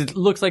know, because it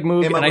looks like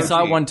Moog, and I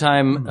saw it one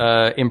time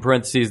in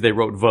parentheses they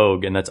wrote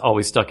Vogue, and that's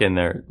always stuck in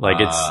there. Like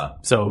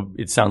so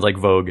it sounds like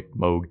Vogue,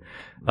 Moog.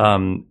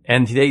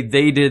 And they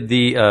did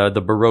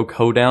the Baroque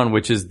Hoedown,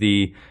 which is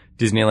the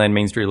Disneyland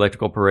Main Street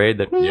Electrical Parade.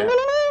 That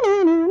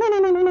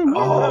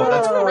Oh,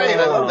 that's great!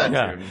 I love that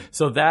tune.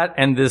 So that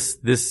and this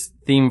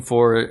theme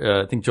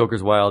for I think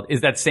Joker's Wild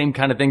is that same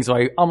kind of thing. So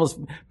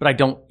but I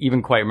don't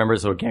even quite remember,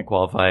 so it can't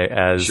qualify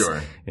as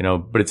you know.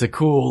 But it's a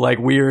cool, like,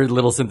 weird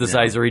little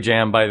synthesizer-y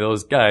jam by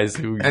those guys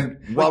who.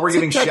 And while we're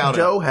giving shout out,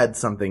 Tic-Tac-Doe had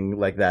something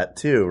like that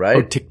too, right?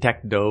 Oh,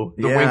 Tic-Tac-Doe.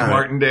 the Wink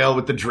Martindale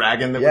with the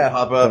dragon that would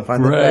pop up.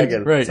 Find the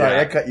dragon. Right. Sorry,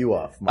 I cut you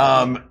off.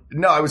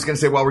 No, I was going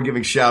to say, while we're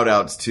giving shout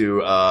outs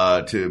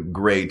to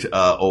great,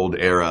 old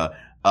era,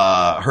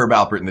 Herb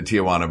Alpert and the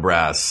Tijuana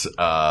Brass,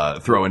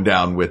 throwing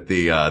down with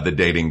the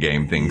dating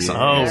game thing song.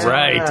 Oh,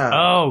 right.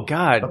 Oh,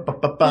 God.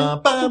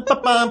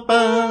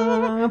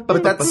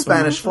 But that's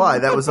Spanish Fly.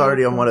 That was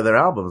already on one of their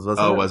albums,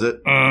 wasn't it? Oh, was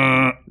it?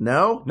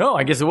 No? No,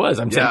 I guess it was.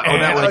 I'm saying. Oh,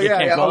 that one. Like, you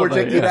can't we're qualify,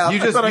 taking it out.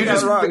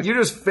 You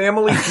just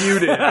family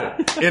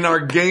feuded in our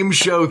game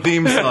show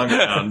theme song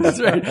round. That's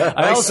right.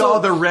 I saw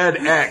the red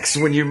X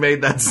when you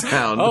made that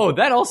sound. Oh,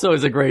 that also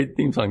is a great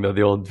theme song, though.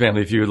 The old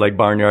Family Feud, like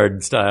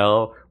Barnyard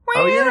style.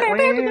 Oh, yeah.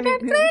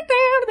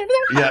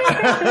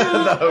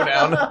 The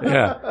hoedown.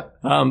 Yeah.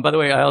 By the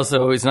way,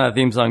 it's not a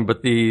theme song,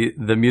 but the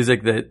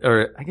music that,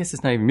 or I guess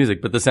it's not even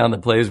music, but the sound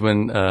that plays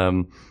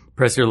when,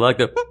 Press Your Luck,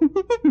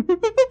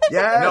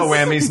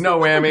 Yes. No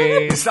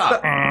whammies.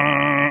 Stop.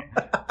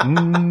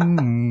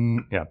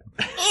 Yeah.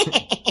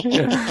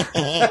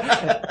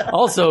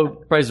 Also,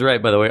 Price is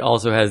Right, by the way,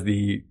 also has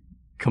the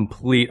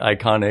complete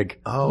iconic,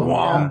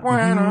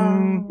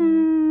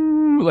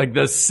 like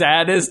the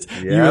saddest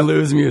You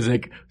Lose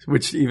music,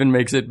 which even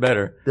makes it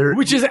better.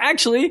 Which is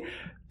actually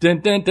dun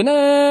dun dun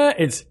dun.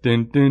 It's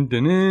dun dun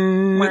dun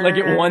dun. Like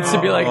it wants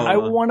to be like, I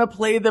want to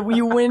play the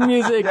You Win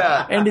music,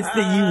 and it's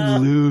the You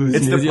Lose.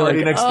 It's music. the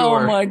party next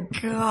door. Oh my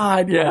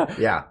god! Yeah.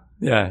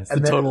 Yeah. It's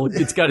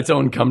it's got its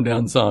own come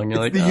down song. You're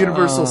like, The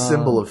universal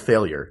symbol of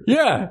failure.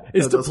 Yeah.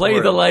 It's to play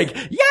the like,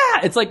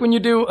 it's like when you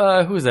do,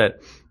 who is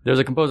that? There's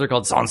a composer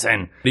called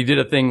Sansen. He did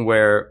a thing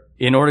where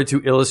in order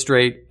to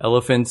illustrate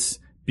elephants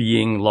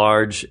being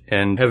large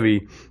and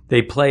heavy,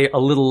 they play a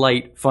little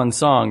light, fun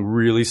song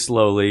really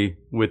slowly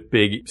with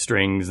big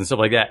strings and stuff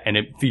like that, and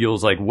it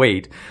feels like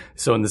weight.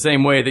 So in the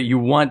same way that you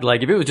want,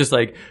 like, if it was just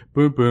like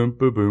boom, boom,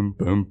 boom, boom,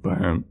 boom,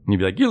 boom, and you'd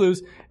be like, you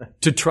lose,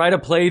 to try to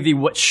play the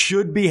what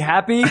should be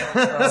happy,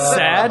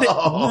 sad,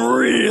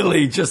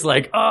 really just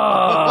like,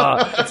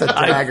 It's a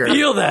dagger. I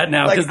feel that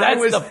now, because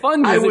that's the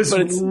fun music. I was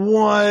but it's,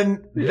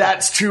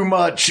 that's too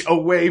much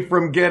away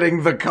from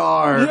getting the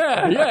car.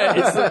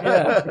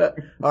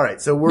 All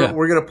right, so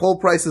we're gonna pull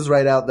Prices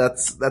Right out.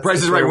 That's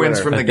Price is Right wins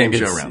from the game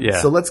show round.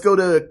 Yeah. So let's go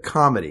to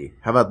comedy.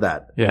 How about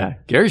that? Yeah.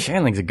 Gary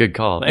Shandling's a good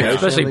call,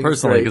 especially Shandling's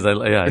personally, great.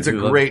 because It's a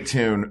great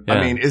tune. Yeah.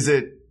 I mean, is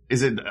it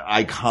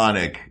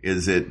iconic?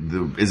 Is it?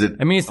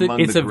 I mean,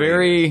 it's a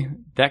very,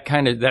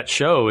 that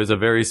show is a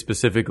very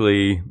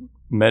specifically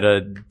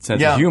meta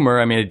sense of humor.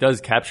 I mean, it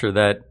does capture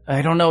that.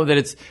 I don't know that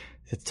it's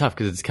tough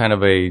because it's kind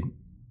of a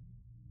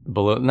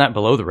not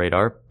below the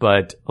radar,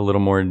 but a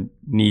little more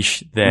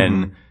niche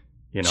than,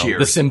 you know, Cheers.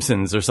 The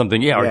Simpsons or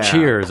something. Yeah. Or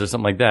Cheers or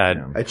something like that.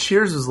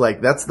 Cheers was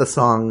like, that's the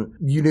song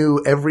you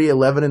knew every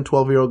 11 and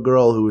 12-year-old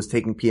girl who was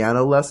taking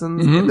piano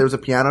lessons. If there was a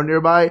piano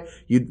nearby,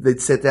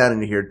 they'd sit down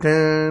and you hear,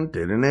 dun,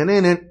 dun, dun, dun,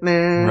 dun, dun,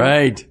 dun.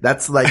 Right.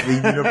 That's like the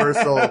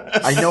universal,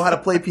 I know how to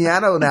play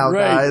piano now,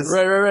 guys.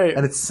 Right.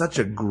 And it's such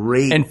a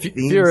great And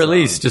theme Fear song.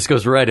 Elise just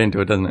goes right into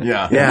it, doesn't it?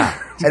 Yeah.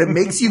 And it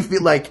makes you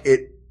feel like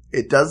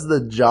it does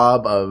the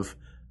job of,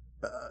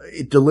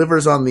 it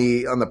delivers on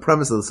the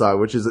premise of the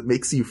song, which is it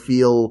makes you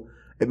feel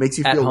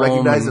home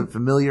recognized and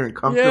familiar and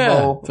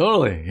comfortable. Yeah,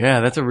 totally. Yeah,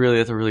 that's a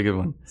really good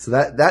one. So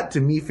that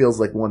to me feels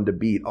like one to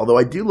beat. Although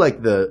I do like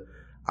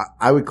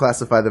I would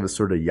classify them as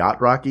sort of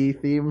yacht rocky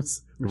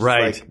themes.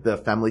 Right. Like the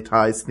Family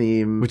Ties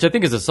theme. Which I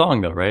think is a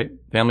song though, right?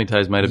 Family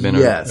Ties might have been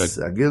yes.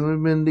 I guess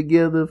we've been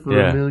together for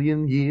a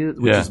million years.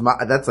 Which is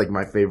that's like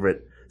my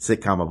favorite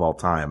sitcom of all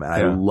time. And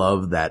I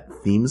love that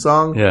theme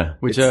song. Yeah.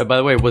 Which, by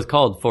the way, was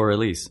called For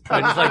Elise.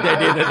 I just like the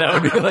idea that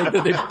would be like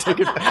that they took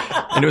it.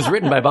 And it was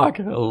written by Bach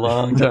a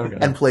long time ago.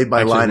 And played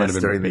by Actually, Linus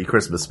during the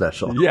Christmas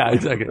special. Yeah,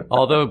 exactly.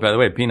 Although, by the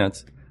way,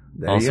 Peanuts.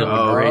 Also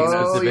a great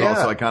specific.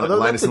 Also iconic. Although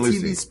Linus that's a and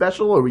TV Lucy.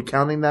 special, are we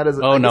counting that as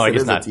a, I guess it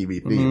is not. a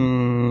TV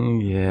theme?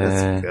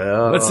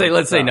 Yeah.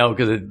 Let's say no,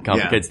 because it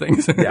complicates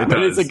things. But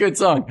it's a good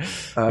song.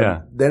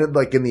 Then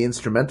like in the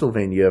instrumental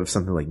vein, you have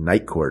something like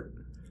Night Court.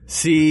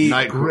 See,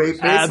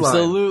 Great bass line.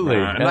 absolutely.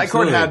 Night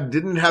Court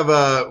didn't have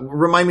a,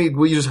 remind me,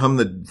 will you just hum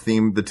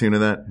the tune of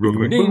that real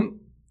quick? Ding.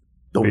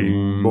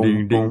 Boom,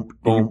 boom, boom,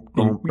 boom,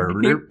 boom,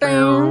 boom,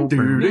 boom, boom,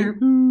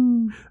 boom.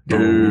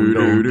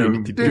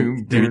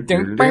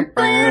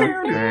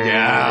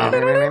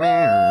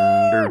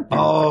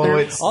 Oh,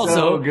 it's Also,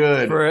 so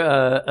good. for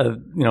a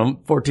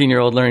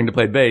 14-year-old learning to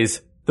play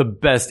bass, the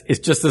best is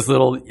just this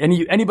little.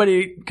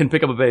 Anybody can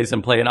pick up a bass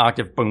and play an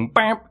octave, boom,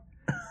 bam,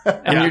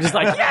 and you're just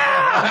like,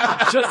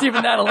 yeah. Just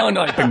even that alone,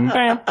 like, boom,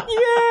 bam,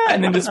 yeah,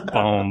 and then just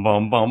boom,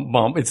 boom, boom,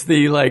 boom. It's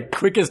the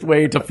quickest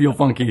way to feel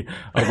funky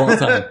of all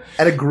time.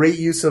 And a great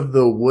use of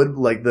the wood,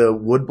 like the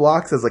wood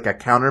blocks as like a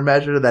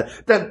countermeasure to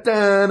that. Dun,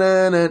 dun,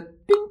 dun, dun,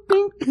 ding,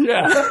 ding.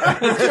 Yeah,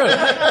 that's true.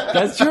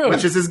 That's true.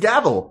 Which is his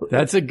gavel.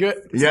 That's a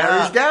good.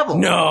 Yeah. His gavel.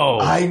 No,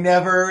 I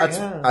never.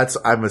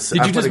 I'm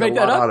you just make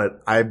that up? on it.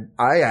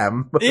 I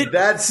am.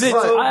 That's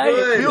so I-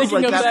 good. Feels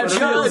thinking like of that's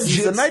that what it is. feels-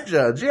 He's a night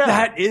judge. Yeah.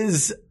 that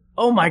is.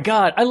 Oh my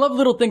God. I love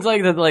little things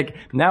like that. Like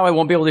now I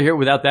won't be able to hear it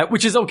without that,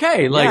 which is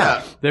okay. Like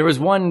Yeah. there was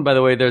one, by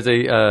the way, there's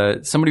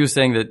somebody was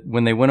saying that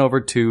when they went over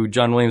to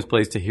John Williams'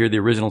 place to hear the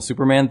original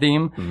Superman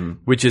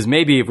theme, which is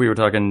maybe if we were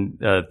talking,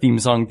 theme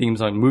song,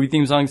 movie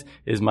theme songs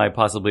is my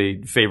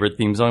possibly favorite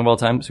theme song of all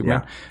time,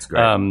 Superman. Yeah, it's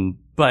great.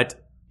 But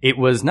it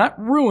was not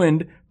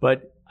ruined,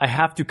 but I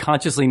have to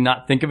consciously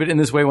not think of it in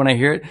this way when I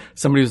hear it.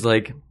 Somebody was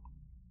like,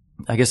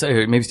 I guess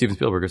maybe Steven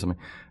Spielberg or something.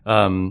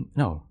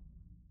 No.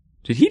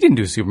 He didn't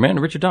do Superman.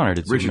 Richard Donner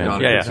did Richard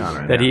Superman. Donner Yeah, did yeah.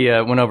 Superman, That he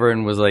went over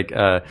and was like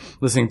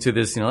listening to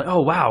this, like,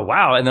 oh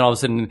wow, and then all of a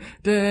sudden,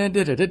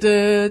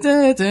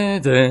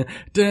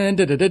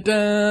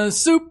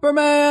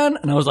 Superman,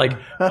 and I was like,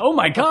 oh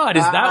my God,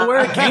 is that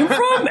where it came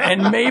from?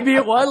 And maybe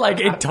it was like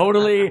it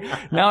totally.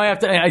 Now I have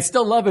to. I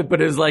still love it,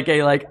 but it was like I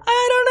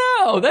don't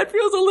know. That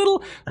feels a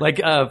little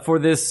like for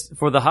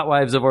the Hot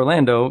Wives of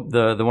Orlando,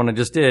 the one I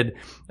just did.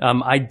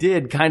 I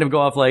did kind of go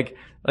off like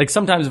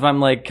sometimes if I'm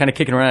like kind of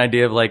kicking around an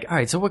idea of like, all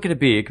right, so what could it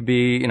be? It could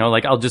be,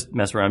 like I'll just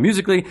mess around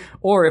musically,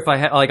 or if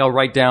I'll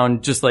write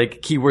down just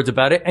like keywords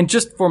about it, and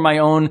just for my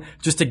own,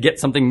 just to get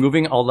something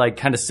moving, I'll like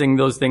kind of sing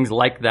those things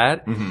like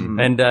that. Mm-hmm.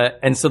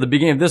 And so the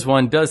beginning of this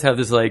one does have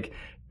this like,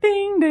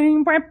 ding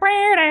ding,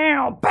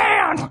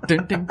 bam,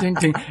 ding ding ding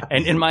ding,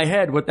 and in my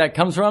head, what that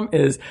comes from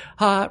is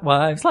Hot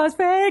Wives Las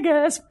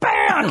Vegas,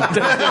 bam.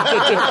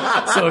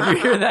 So if you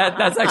hear that,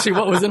 that's actually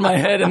what was in my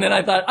head, and then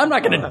I thought I'm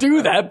not going to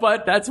do that,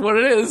 but that's what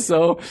it is.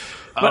 So,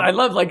 but I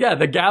love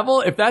the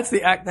gavel. If that's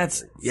the act,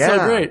 that's so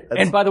great.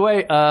 And by the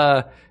way,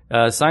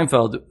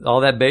 Seinfeld,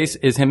 all that bass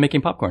is him making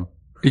popcorn.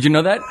 Did you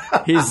know that?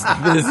 He's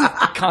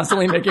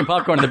constantly making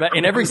popcorn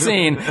in every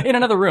scene in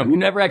another room. You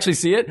never actually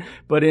see it,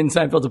 but in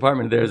Seinfeld's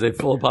apartment, there's a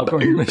full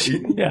popcorn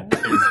machine. Yeah.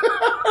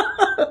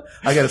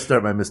 I got to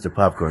start my Mr.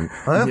 Popcorn.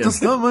 I have to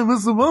start my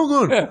Mr.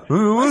 Popcorn. Yeah.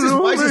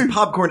 Why is his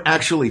popcorn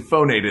actually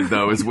phonated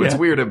though? Is what's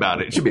weird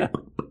about it. It should be.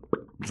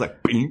 It's like.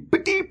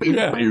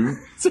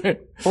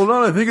 Hold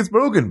on, I think it's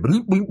broken.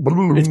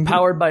 It's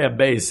powered by a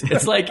bass.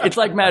 It's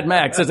like Mad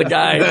Max. There's a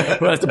guy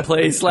who has to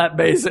play slap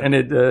bass, and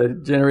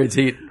it generates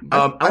heat.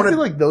 I feel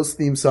like those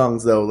theme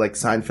songs, though, like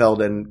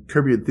Seinfeld and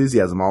Curb Your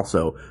Enthusiasm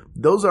also,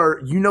 those are,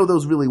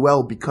 those really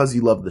well because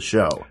you love the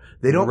show.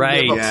 They don't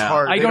right. live up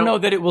hard. I don't know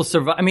that it will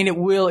survive. I mean,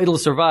 it'll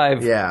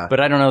survive. Yeah. But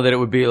I don't know that it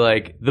would be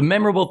like, the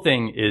memorable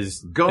thing is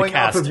going the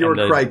cast off of your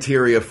and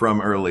criteria from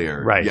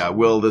earlier. Right. Yeah.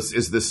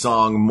 Is the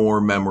song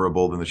more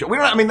memorable than the show?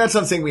 That's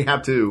not saying we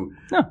have to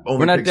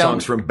only pick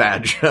songs from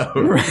bad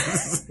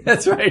shows.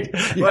 That's right.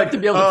 You have to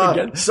be able to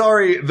forget.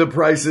 Sorry, The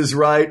Price is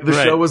Right.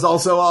 The show was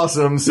also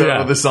awesome,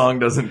 so the song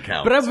doesn't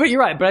count. But you're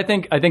right. But I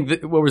think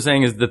that what we're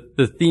saying is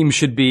the theme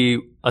should be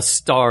a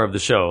star of the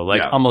show,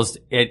 almost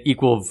at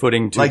equal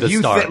footing to the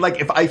star.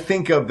 If I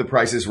think of The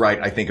Price is Right,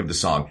 I think of the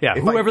song. Yeah,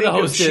 if whoever I think the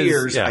host of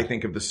Cheers, is, I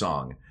think of the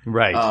song.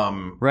 Right.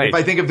 Right. If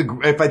I think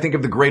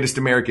of the Greatest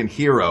American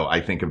Hero,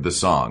 I think of the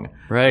song.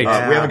 Right. We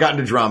haven't gotten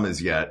to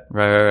dramas yet.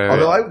 Right.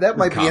 Although that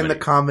might be in the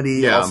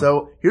comedy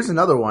also. Here's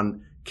another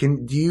one.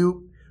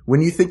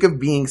 When you think of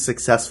being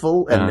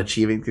successful and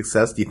achieving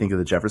success, do you think of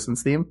the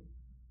Jeffersons theme?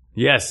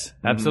 Yes,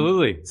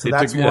 absolutely. So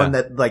that's one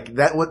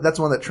that's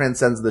one that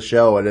transcends the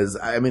show. It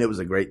was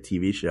a great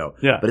TV show.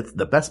 Yeah. But it's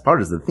the best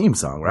part is the theme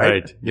song,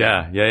 right? Right.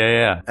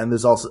 Yeah. And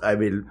there's also,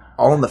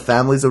 All in the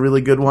Family is a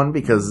really good one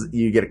because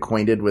you get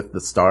acquainted with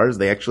the stars.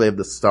 They actually have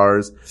the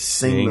stars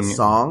sing the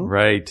song.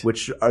 Right.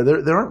 Which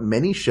there aren't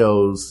many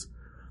shows.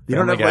 You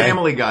don't have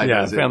Family Guy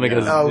does it. Family Guy.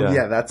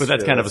 That's but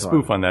that's kind of a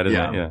spoof on that, isn't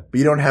it? Yeah. But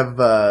you don't have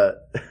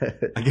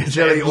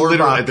Jerry Literally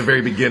Orbach at the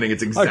very beginning,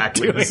 it's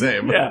exactly the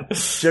same. Yeah.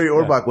 Jerry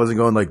Orbach wasn't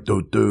going like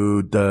do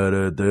do da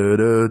da da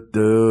da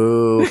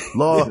do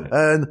law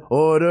and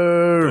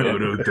order.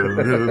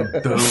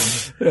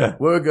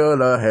 We're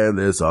gonna hand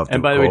this off.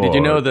 And by the way, did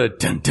you know the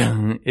dun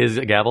dun is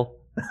a gavel?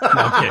 No,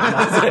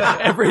 I'm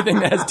kidding. Everything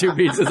that has two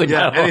beats is a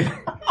gavel.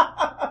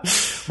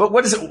 But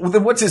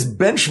what's his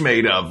bench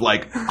made of?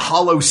 Like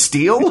hollow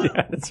steel?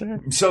 Yeah, that's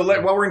right. So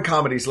while we're in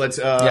comedies,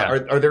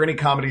 are there any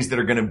comedies that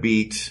are going to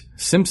beat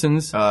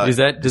Simpsons? Does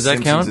that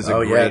Simpsons count? is a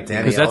great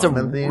Danny because that's a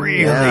Elfman theme.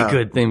 really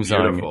good theme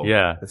song. Beautiful.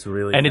 Yeah. That's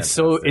really and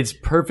fantastic. it's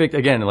perfect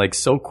again, like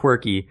so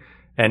quirky.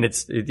 And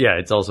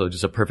it's also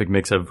just a perfect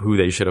mix of who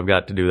they should have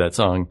got to do that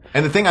song.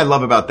 And the thing I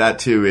love about that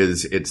too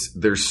is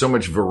there's so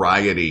much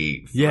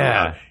variety.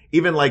 Yeah.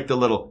 Even like the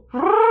little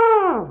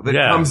that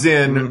comes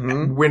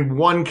in when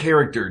one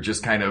character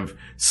just kind of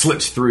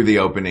slips through the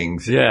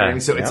openings. You know what I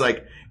mean? So it's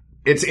like,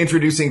 it's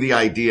introducing the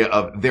idea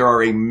of there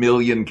are a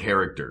million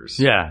characters.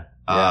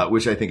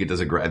 Which I think it does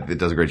a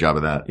great job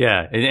of that.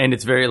 Yeah. And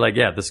it's very like,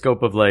 the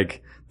scope of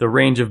like the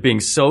range of being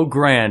so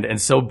grand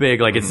and so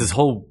big. Like it's this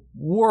whole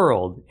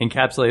world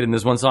encapsulated in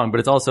this one song, but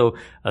it's also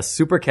a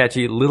super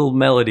catchy little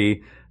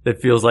melody that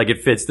feels like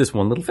it fits this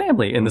one little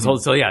family in this whole.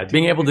 So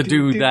being able to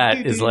do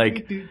that is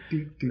like,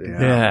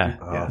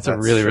 it's a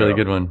really, really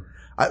good one.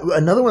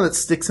 Another one that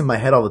sticks in my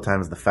head all the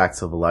time is The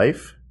Facts of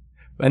Life.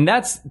 And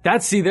I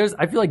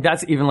feel like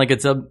that's even like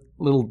it's a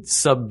little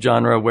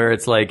subgenre where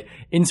it's like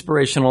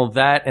inspirational,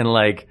 that and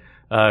like,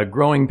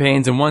 growing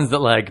pains, and ones that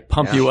like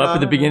pump you up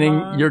at the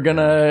beginning. You're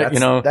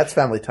gonna, That's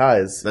Family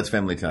Ties. That's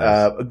Family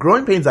Ties.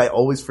 Growing Pains I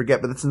always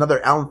forget, but it's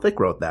another Alan Thicke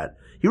wrote that.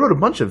 He wrote a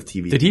bunch of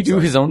TV. Did he do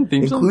his own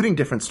theme song? Including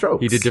Different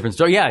Strokes. He did Different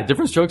Strokes. Yeah,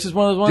 Different Strokes is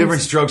one of those ones.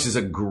 Different Strokes is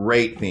a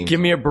great theme. Give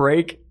Me a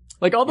Break.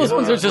 Like all those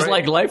ones are just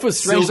like life was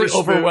strangely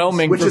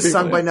overwhelming. Which is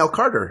sung by Nell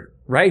Carter.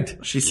 Right.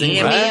 She sings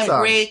Give me that a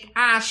song. break,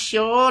 I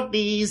sure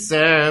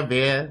deserve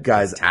it.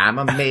 Guys, Time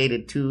I made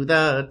it to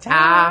the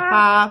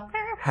top.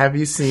 have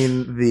you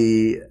seen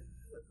the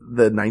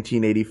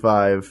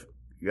 1985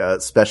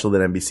 special that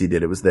NBC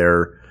did? It was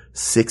their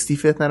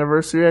 65th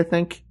anniversary, I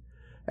think,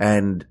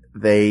 and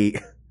they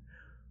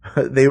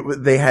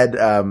had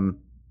oh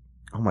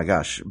my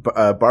gosh,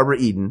 Barbara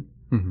Eden,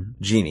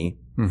 Jeannie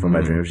from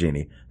My Dream of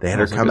Jeannie. They had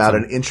her come out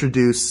and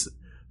introduce.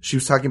 She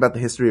was talking about the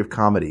history of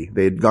comedy.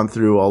 They had gone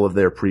through all of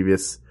their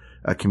previous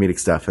comedic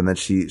stuff, and then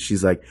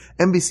she's like,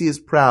 NBC is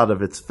proud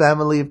of its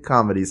family of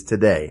comedies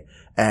today,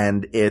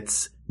 and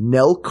it's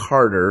Nell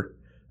Carter,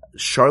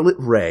 Charlotte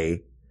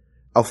Rae,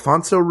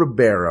 Alfonso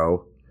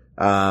Ribeiro,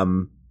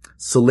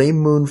 Soleil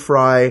Moon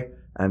Frye,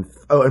 and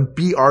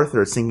B.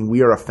 Arthur singing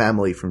 "We Are a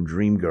Family" from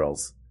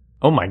Dreamgirls.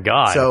 Oh my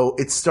God. So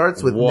it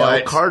starts with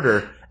Nell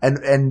Carter,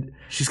 and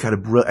she's got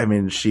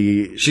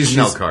she's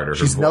Nell Carter.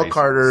 She's Nell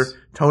Carter,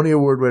 Tony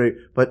Award winning,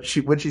 but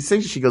when she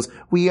sings, she goes,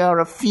 "We are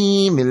a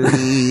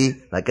family,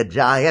 like a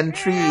giant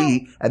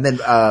tree," and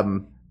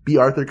then, B.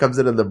 Arthur comes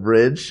in on the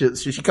bridge.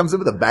 She comes in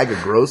with a bag of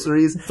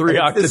groceries. 3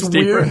 octaves this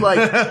deeper. weird, like,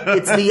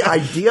 it's the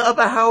idea of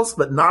a house,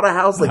 but not a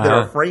house. Like there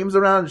are frames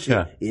around.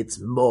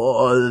 It's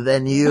more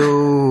than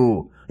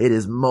you. It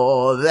is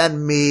more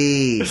than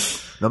me.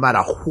 No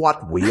matter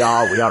what we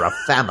are a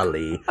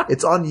family.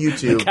 It's on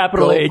YouTube.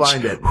 Capital Go H.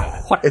 find it.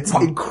 It's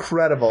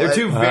incredible. They're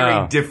two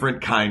very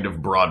different kind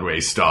of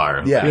Broadway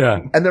star. Yeah.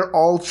 And they're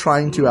all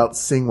trying to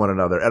outsing one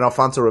another. And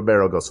Alfonso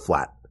Ribeiro goes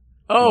flat.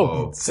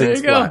 Oh, there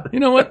you go. Flat. You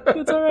know what?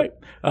 That's all right.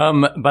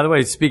 By the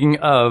way, speaking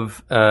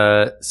of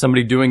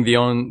somebody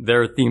doing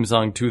their theme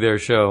song to their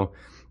show,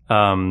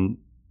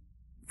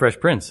 Fresh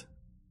Prince.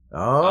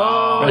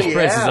 Oh, Fresh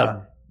Prince is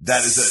a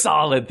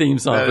solid theme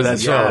song for that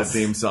show.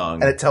 Theme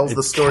song. And it tells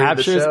the story of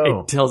the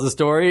show. It tells the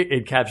story.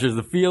 It captures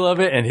the feel of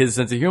it and his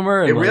sense of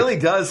humor. And it really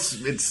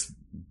does.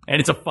 And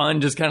it's a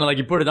fun, just kind of like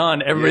you put it on.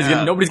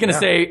 Nobody's gonna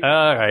say,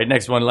 all right,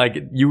 next one. Like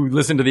you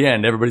listen to the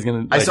end. Everybody's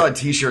gonna. I saw a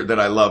T-shirt that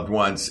I loved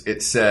once.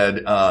 It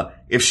said,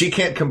 "If she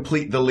can't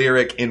complete the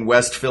lyric in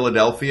West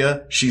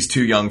Philadelphia, she's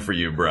too young for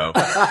you, bro."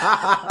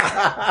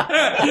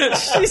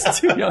 She's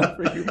too young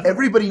for you.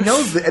 Everybody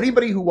knows that.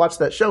 Anybody who watched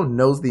that show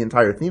knows the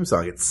entire theme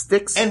song. It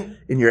sticks in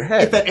your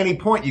head. If at any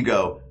point you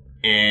go,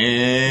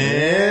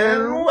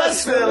 in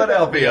West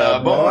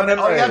Philadelphia, born and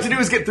all you have to do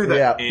is get through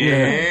that.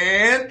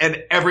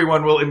 And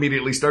everyone will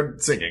immediately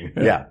start singing.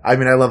 Yeah. I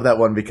mean, I love that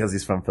one because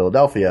he's from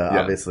Philadelphia,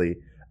 obviously.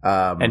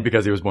 And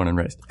because he was born and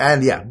raised.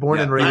 And born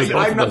and raised.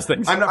 I'm not those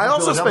things. I'm not I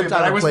also spent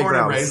time I on was born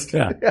and playgrounds. raised.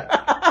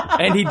 Yeah.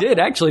 And he did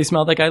actually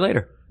smell that guy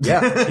later.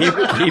 Yeah.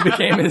 He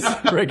became his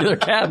regular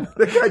cab.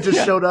 The guy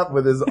just showed up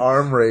with his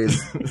arm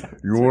raised.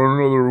 You want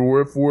another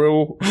whiff,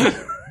 Will?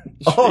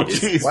 Oh,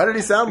 jeez. Why did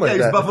he sound like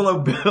He's that? Buffalo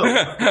Bill.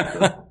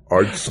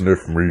 I'd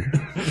sniff me.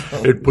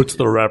 It puts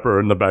the rapper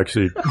in the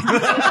backseat.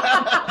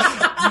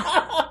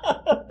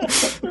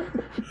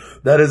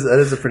 That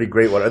is a pretty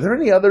great one. Are there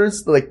any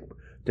others, like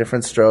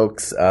Different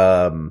Strokes?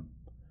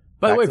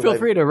 By the way, feel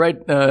free to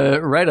write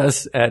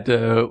us at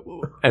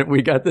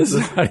We Got This.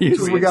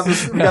 We got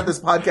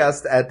this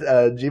podcast at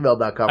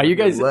gmail.com. Are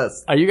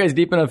you guys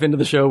deep enough into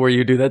the show where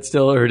you do that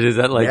still, or is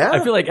that like? Yeah.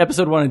 I feel like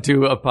episode 1 and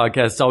 2 of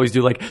podcasts always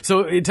do like.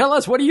 So tell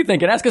us, what do you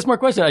think, and ask us more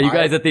questions. Are you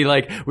guys at the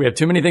like? We have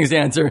too many things to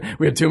answer.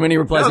 We have too many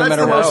replies. No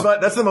matter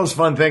what. That's the most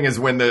fun thing is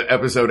when the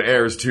episode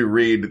airs to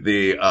read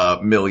the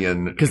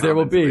million. Because there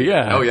will be,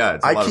 yeah. Oh yeah.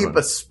 I keep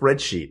a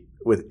spreadsheet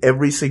with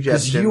every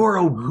suggestion. You are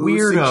a who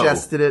weirdo.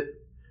 Suggested it?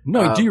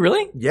 No, do you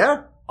really?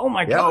 Yeah. Oh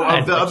my Yeah.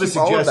 God. Of the keep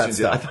all of that suggestions.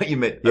 stuff. I thought you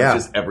meant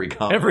just every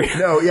comment.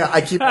 I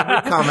keep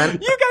every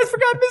comment. You guys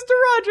forgot Mr.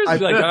 Rogers.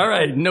 You're like, all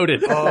right,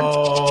 noted.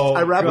 Oh,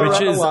 I wrap it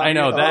which around is, a lot. I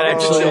know that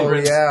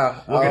actually.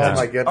 Yeah. We'll get to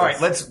my this. goodness. All right,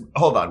 let's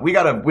hold on. We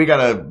gotta.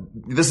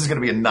 This is gonna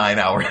be a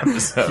 9-hour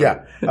episode.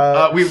 Yeah.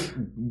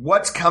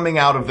 What's coming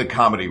out of the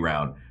comedy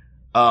round?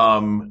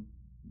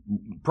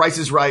 Price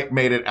is Right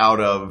made it out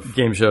of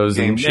game shows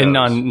and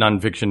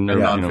non-fiction. Or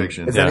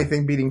non-fiction. Is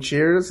anything beating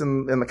Cheers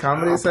in the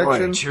comedy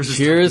section? Boy,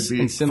 Cheers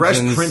and Simpsons.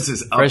 Fresh Prince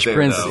is up Fresh there,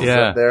 Prince, though. yeah.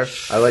 Up there.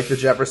 I like the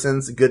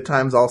Jeffersons. Good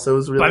Times also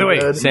is really good. By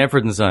the way,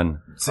 Sanford and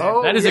Son.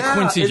 Oh, That is a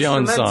Quincy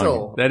Jones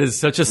instrumental. song. That is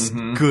such a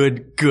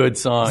good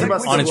song He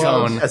must on have its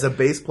loved, own. as a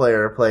bass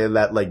player, playing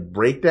that like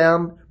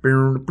breakdown.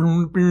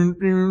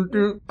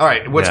 All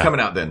right, what's Yeah. coming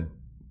out then?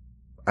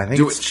 I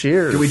think it's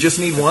Cheers. Do we just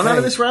need one out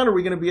of this round? Or are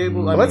we going to be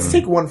able? I mean, Let's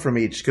take one from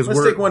each because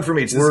let's take one from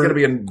each. This is going to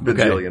be a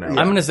bajillion hours.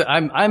 I'm gonna say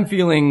I'm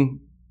feeling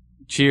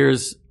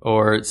Cheers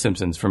or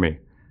Simpsons for me.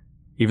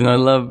 Even though I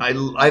love I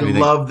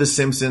love The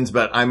Simpsons,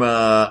 but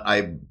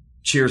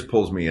Cheers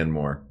pulls me in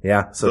more.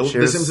 Yeah, so The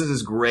Cheers. Simpsons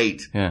is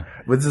great. yeah.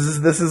 But this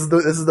is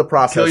the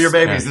process. Kill your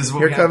babies. This is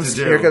what we have to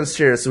do. Here comes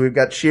Cheers. So we've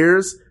got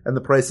Cheers and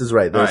The Price is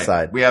Right. Those All right.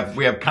 side. We have. I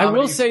will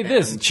comedies say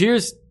this: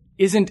 Cheers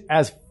isn't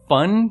as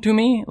fun to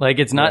me. Like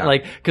it's not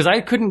like because I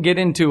couldn't get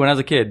into when I was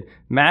a kid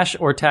MASH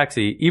or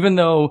Taxi, even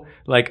though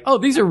like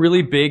these are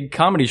really big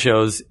comedy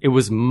shows. It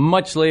was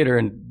much later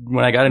and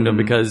when I got into them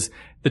because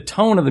the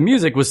tone of the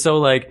music was so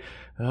like.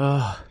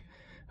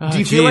 Do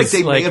you feel like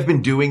they may have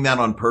been doing that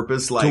on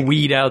purpose, to like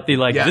weed out the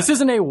this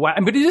isn't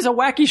but it is a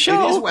wacky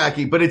show. It is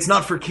wacky, but it's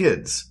not for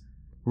kids.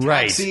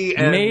 Right. Taxi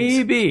and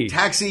Maybe.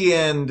 Taxi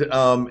and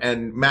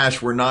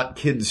MASH were not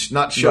kids,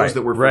 not shows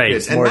that were for Right.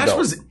 kids. And More MASH adult.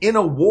 was in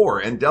a war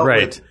and dealt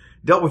Right.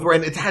 with war,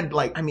 and it had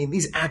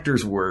these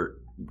actors were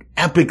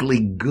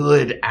epically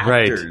good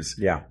actors,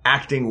 Yeah.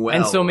 acting well.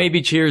 And so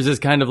maybe Cheers is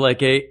kind of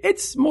like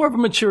it's more of a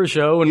mature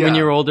show, and when Yeah.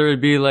 you're older, it'd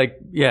be like,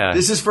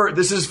 this is for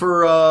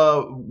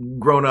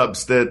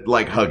grown-ups that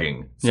like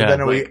hugging. So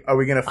then are we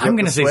going to flip I'm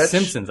going the to say switch?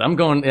 Simpsons. I'm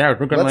going,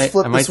 Let's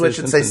flip I the might switch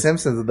and say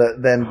Simpsons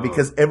then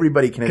because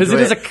everybody can enjoy it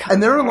is it.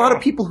 And there are a lot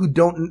of people who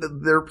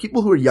there are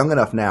people who are young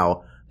enough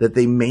now that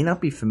they may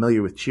not be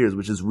familiar with Cheers,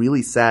 which is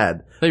really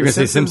sad. I thought you were going to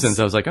say Simpsons.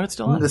 I was like, it's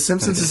still on. The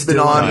Simpsons has still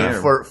been on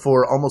on.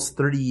 for almost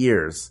 30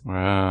 years.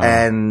 Wow.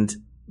 And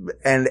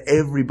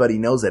everybody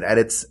knows it. And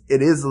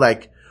it is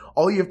like,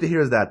 all you have to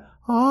hear is that,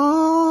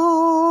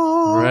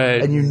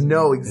 Right. and you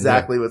know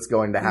exactly what's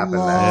going to happen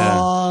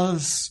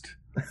Lost.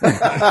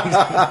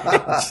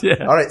 Yeah.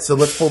 All right, so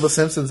let's pull the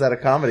Simpsons out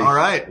of comedy. All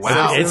right.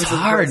 Wow. It's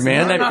hard,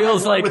 man. We're That not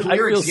feels having like, one with I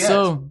feel lyrics yet.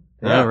 so.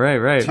 Yeah,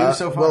 right.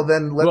 So far. Well,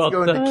 then let's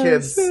go into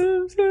kids.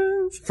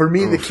 Simpsons. For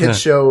me, the kids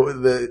show,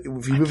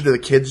 if you move to the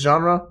kids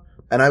genre,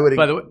 and I would.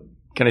 By the way,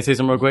 can I say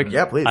something real quick?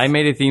 Yeah, please. I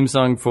made a theme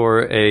song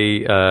for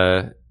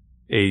a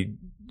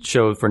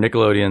show for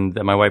Nickelodeon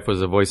that my wife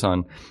was a voice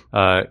on,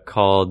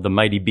 called The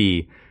Mighty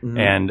Bee. Mm-hmm.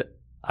 And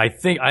I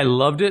think I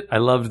loved it. I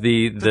loved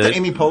the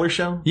Amy Poehler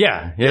show?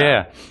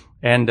 Yeah.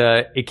 And,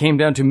 it came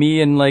down to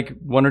me and like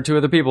one or two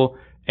other people.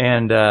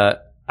 And, I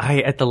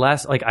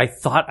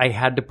thought I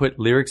had to put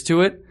lyrics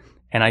to it.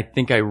 And I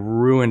think I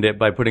ruined it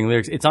by putting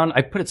lyrics.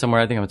 I put it somewhere.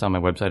 I think it's on my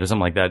website or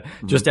something like that.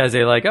 Mm-hmm. Just as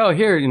a like,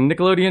 here,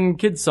 Nickelodeon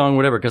kids song,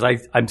 whatever. Cause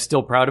I'm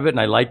still proud of it and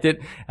I liked it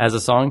as a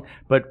song.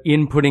 But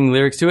in putting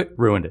lyrics to it,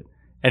 ruined it.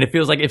 And it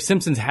feels like if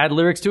Simpsons had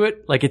lyrics to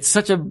it, like it's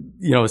such a,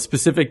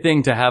 specific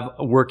thing to have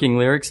working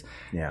lyrics.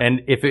 Yeah.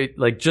 And if it,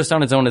 like just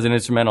on its own as an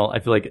instrumental,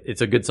 I feel like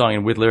it's a good song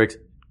and with lyrics.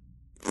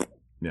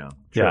 Yeah.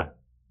 Yeah.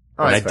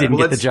 All And right, I didn't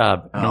well, get the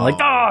job. And I'm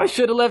like, I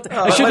should have left.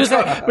 I should have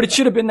said, but it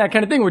should have been that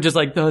kind of thing where just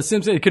like the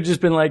Simpsons, it could have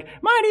just been like,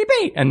 Mighty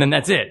Bee. And then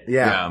that's it.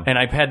 Yeah. And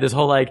I've had this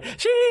whole like,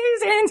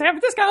 she's in San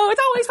Francisco,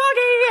 it's always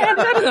foggy. And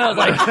I was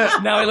like,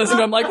 now I listen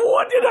to it, I'm like,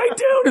 what did I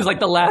do? It was like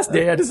the last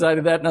day I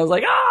decided that and I was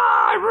like,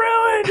 I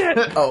ruined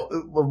it.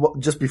 Well,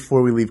 just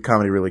before we leave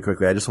comedy really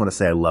quickly, I just want to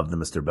say I love the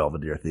Mr.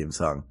 Belvedere theme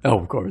song. Oh,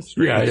 of course.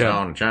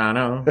 Yeah.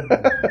 China.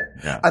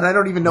 And I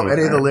don't even know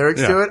any of the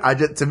lyrics to it.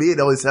 To me, it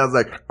always sounds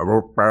like,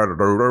 who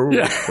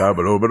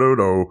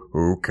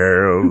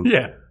cares?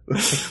 Yeah.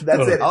 That's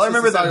it. All I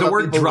remember It's just a that song the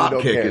word about people who drop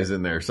don't kick care. is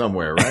in there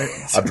somewhere, right?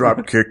 I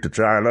drop kick to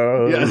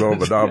China.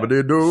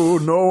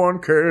 No one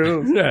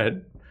cares. Yeah.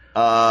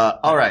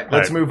 All right,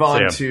 let's right, move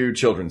on so to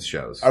children's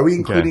shows. Are we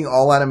including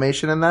all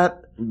animation in that?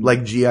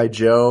 Like G.I.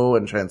 Joe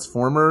and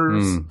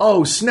Transformers?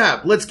 Oh,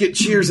 snap. Let's get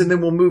Cheers and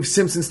then we'll move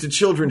Simpsons to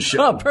children's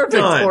show. Oh, perfect.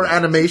 Done. Or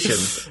animation.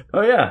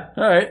 Oh, yeah.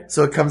 All right.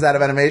 So it comes out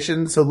of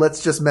animation. So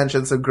let's just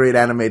mention some great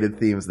animated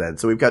themes then.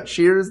 So we've got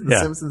Cheers, The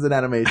Yeah. Simpsons in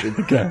animation.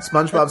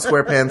 SpongeBob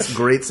SquarePants,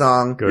 great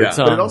song. Good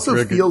song. But it also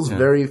Real good. feels Yeah.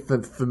 very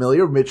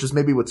familiar, which is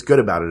maybe what's good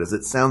about it, is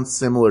it sounds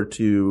similar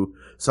to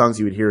songs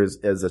you would hear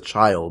as a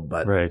child,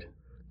 but Right.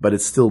 but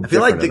it's still I feel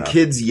like the enough.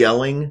 kids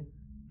yelling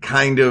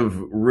kind of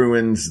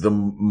ruins the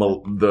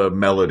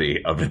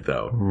melody of it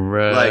though.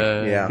 Right. Like,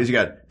 Yeah. cause you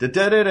got da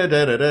da da da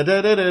da da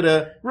da da da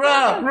da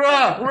rah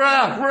rah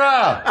rah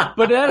rah.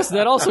 But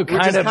that also is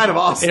kind of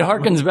awesome. It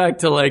harkens back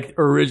to like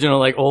original,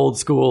 like old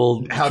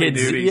school Howdy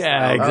kids. Doody Yeah,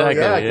 style.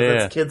 exactly. Oh, yeah, because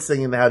yeah. it's kids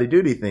singing the Howdy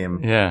Doody theme.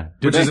 Yeah.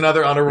 Which is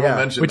another honorable Yeah.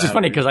 mention. Which is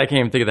funny because I can't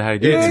even think of the how to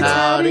do It's it.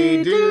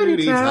 howdy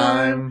doody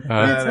time.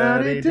 It's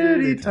Howdy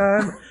Doody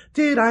time.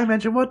 Did I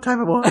mention what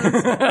time it was?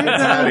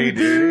 It's howdy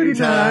doody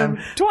time.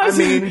 Twice. I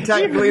mean,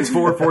 technically it's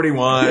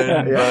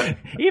 4:41. Yeah.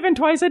 Even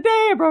twice a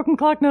day, a broken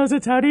clock knows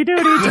it's howdy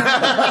doody time.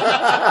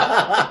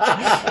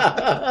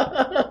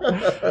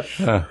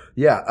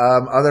 Yeah.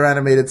 Other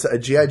animated,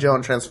 G.I. Joe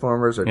and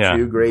Transformers are Yeah.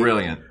 two great.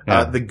 Brilliant.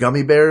 The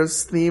Gummy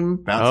Bears theme.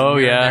 Bouncing Oh,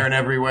 here yeah. and there and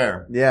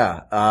everywhere.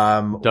 Yeah.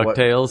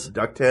 DuckTales.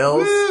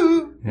 DuckTales.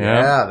 Woo!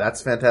 Yeah,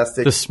 that's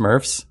fantastic. The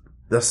Smurfs.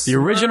 The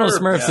original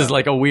Smurfs is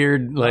like a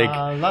weird, like,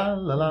 La, la,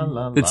 la, la,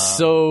 la, it's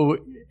so,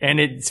 and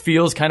it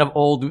feels kind of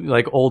old,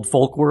 like old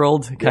folk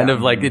world, kind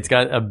of like it's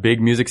got a big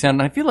music sound.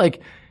 And I feel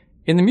like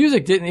in the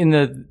music, in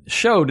the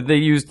show, they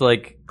used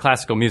like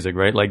classical music,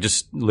 right? Like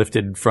just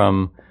lifted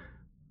from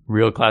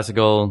real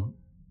classical.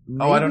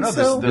 Oh, I don't know.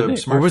 so? The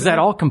Smurfs Or was that thing?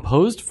 all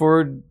composed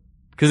for,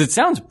 cause it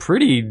sounds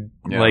pretty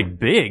like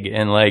big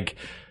and like,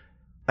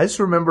 I just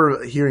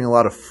remember hearing a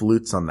lot of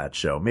flutes on that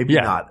show. Maybe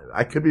Yeah. not.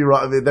 I could be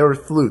wrong. I mean, there were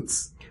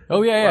flutes.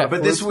 oh yeah.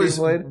 But this Flutes was,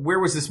 being played? where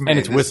was this made? And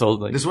it's whistled,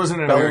 like- This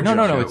wasn't an Belgium. American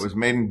No, show. it's- It was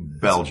made in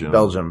Belgium.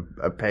 Belgium.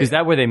 Is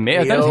that where they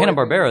made it? That was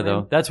Hanna-Barbera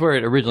though. That's where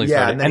it originally Yeah,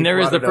 started. and then And he there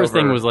is brought the it first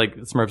thing over. was like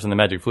Smurfs and the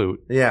Magic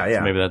Flute. Yeah, yeah.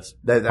 So maybe that's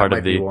that part might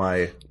of be the,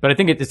 why. but I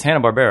think it's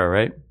Hanna-Barbera,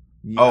 right?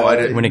 Oh, I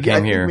didn't- When it came I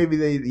think here. Maybe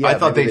they. Yeah, I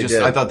thought maybe they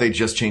did. I thought they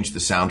just changed the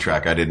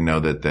soundtrack. I didn't know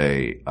that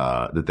they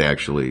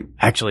actually.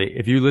 Actually,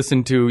 if you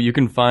listen to, you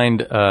can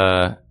find,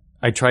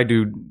 I tried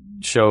to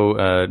show,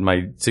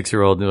 my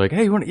 6-year-old, they're like,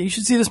 hey, you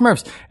should see the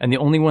Smurfs. And the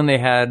only one they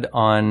had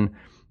on,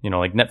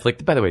 like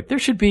Netflix, by the way, there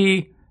should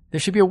be a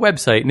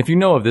website. And if you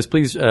know of this,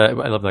 please, I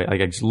love that.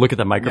 Like, I just look at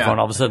the microphone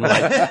all of a sudden.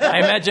 Like, I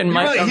imagine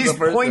He's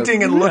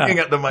pointing and looking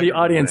at the microphone. The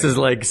audience is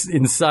like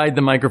inside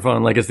the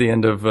microphone, like it's the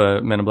end of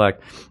Men in Black.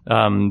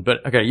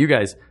 But okay, you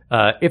guys,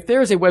 if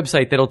there is a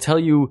website that'll tell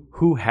you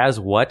who has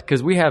what,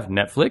 because we have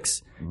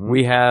Netflix,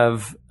 we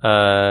have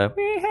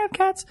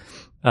cats.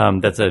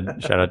 That's a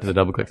shout out to the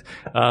double clicks.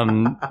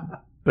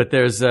 But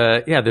there's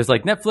there's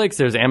like Netflix,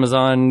 there's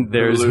Amazon,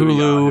 there's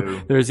Hulu,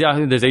 Yahoo. there's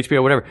Yahoo, there's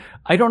HBO, whatever.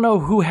 I don't know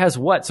who has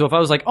what. So if I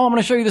was like, oh, I'm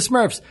going to show you the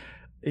Smurfs.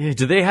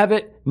 Do they have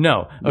it?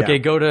 No. Okay,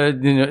 go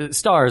to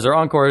Stars or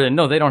Encore. And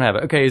no, they don't have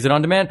it. Okay, is it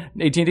on demand?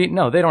 AT&T?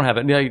 No, they don't have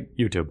it.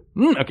 YouTube.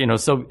 Okay, no.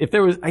 So if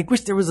there was, I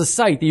wish there was a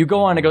site that you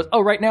go on and it goes,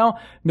 oh, right now,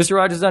 Mr.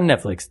 Rogers is on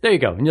Netflix. There you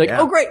go. And you're like,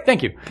 oh, great,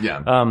 thank you.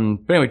 Yeah.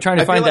 But anyway, trying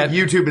to I feel find like that.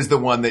 YouTube is the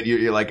one that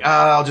you're like,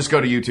 I'll just go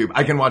to YouTube.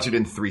 I can watch it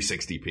in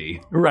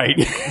 360p. Right.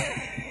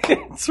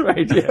 That's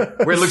right. Yeah.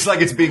 Where it looks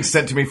like it's being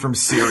sent to me from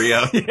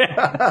Syria.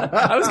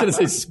 I was going to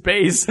say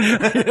space.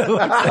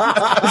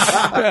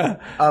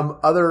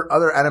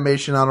 Other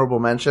animation honorable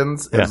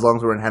mentions, as long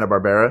as we're in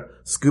Hanna-Barbera,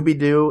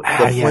 Scooby-Doo, the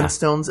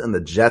Flintstones, and the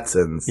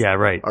Jetsons. Yeah,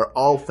 right. Are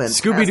all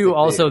fantastic. Scooby-Doo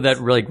also things.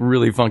 that like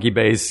really funky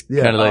bass,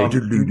 kind of like.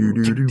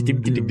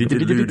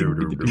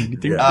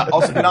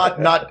 Also,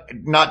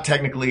 not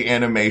technically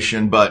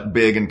animation, but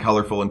big and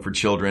colorful and for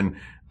children.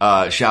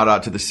 Shout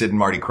out to the Sid and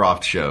Marty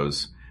Krofft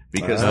shows.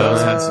 Because those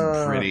had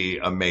some pretty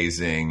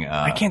amazing.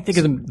 I can't think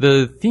of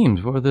the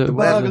themes. What were the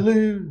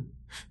Bugaloo.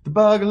 The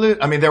Bugaloo.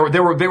 I mean, they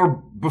were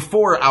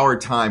before our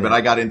time, but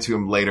I got into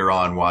them later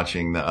on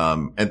watching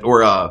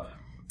the,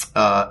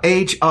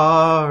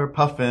 HR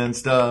Puffin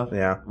stuff.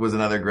 Yeah. Was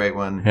another great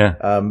one. Yeah.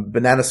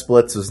 Banana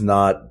Splits was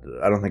not,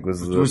 I don't think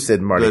was Sid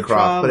and Marty the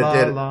Krofft, but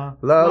it did.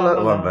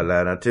 tra-la-la, One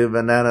banana, two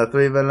banana,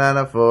 three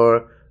banana,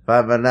 four,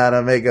 five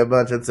banana, make a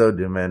bunch, and so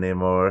do many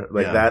more.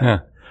 Like that. Yeah.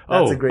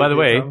 That's Oh, a great by the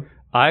way, song.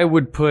 I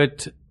would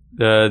put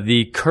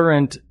the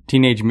current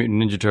Teenage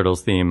Mutant Ninja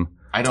Turtles theme.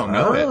 I don't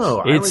know it. I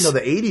only It's know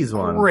the 80s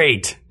one.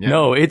 Great. Yeah.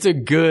 No, it's a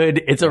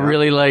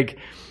really like,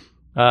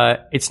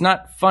 it's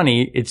not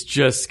funny. It's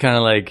just kind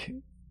of like,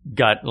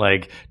 got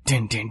like,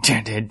 din, din,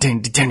 din, din,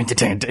 din, din, din,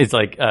 din. It's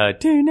like,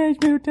 Teenage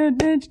Mutant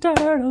Ninja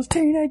Turtles,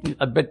 teenage,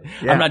 but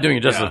I'm not doing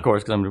it justice, of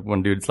course, because I'm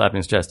one dude slapping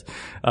his chest.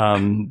 But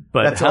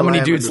That's how all I many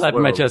have in dudes this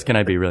slapping my world. chest can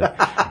I be, really?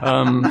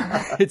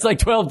 It's like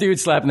 12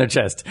 dudes slapping their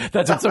chest.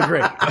 That's what's so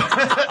great.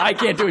 I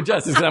can't do it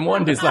justice because I'm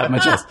one dude slapping my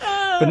chest.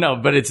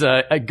 But it's,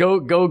 go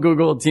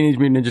Google Teenage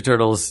Mutant Ninja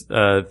Turtles,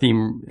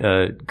 theme,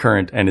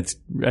 current, and it's,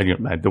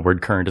 the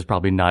word current is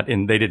probably not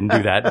in, they didn't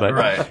do that, but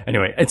Right.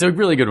 anyway, it's a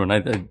really good one.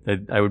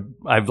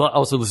 I've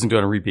also listened to it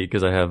on repeat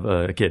because I have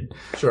a kid.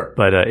 Sure.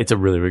 But, it's a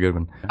really, really good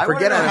one. I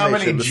Forget wonder how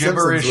many animation. The Simpsons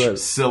gibberish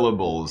was.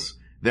 syllables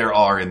there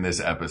are in this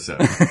episode.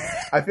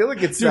 I feel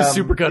like it's, Do a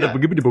supercut of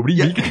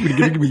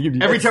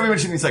Every time we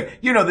mention it, it's like,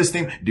 this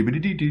theme,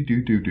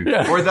 do-ba-do-do-do-do-do.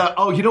 Or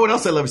you know what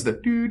else I love is the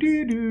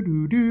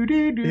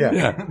do-do-do-do-do-do-do.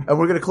 Yeah. And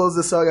we're going to close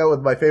this song out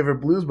with my favorite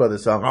Blues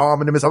Brothers song. Oh, I'm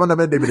going to miss. Do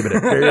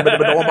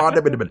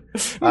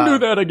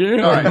that again.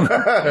 All right.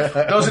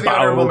 Those are the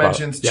honorable Bow.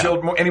 mentions. Yeah.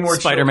 Any more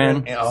Spider-Man.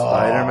 children? Oh,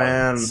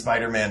 Spider-Man.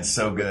 Spider-Man's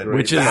so good.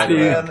 Which is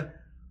Batman,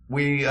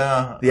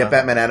 The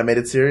Batman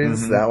animated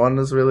series, that one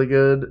is really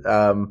good.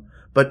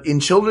 But in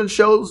children's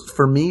shows,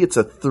 for me, it's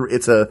a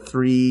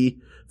three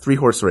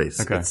horse race.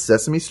 Okay. It's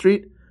Sesame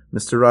Street,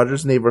 Mr.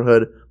 Rogers'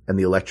 Neighborhood, and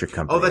the Electric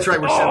Company. Oh, that's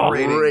right. We're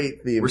separating.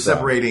 great theme We're song.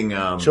 separating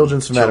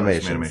Children's from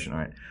animation. All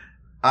right.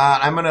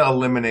 I'm going to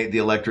eliminate the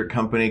Electric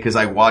Company because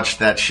I watched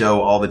that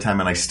show all the time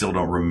and I still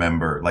don't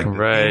remember. Like,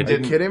 Right. the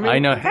theme Are you kidding me? I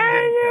know. Hey,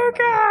 you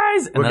you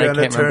guys. And We're then I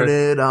gonna can't turn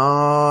remember. it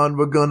on.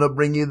 We're gonna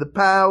bring you the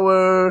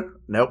power.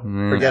 Nope.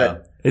 Forget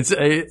it. It's I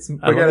love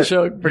Forget the it.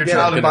 show. Forget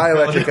it.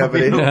 Bioelectric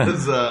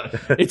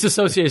company. Its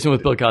association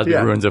with Bill Cosby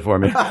ruins it for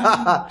me.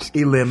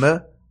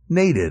 Eliminated.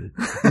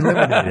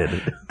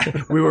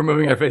 We were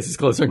moving our faces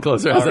closer and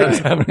closer as that was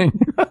happening.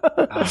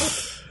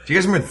 Do you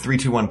guys remember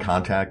 3-2-1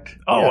 Contact?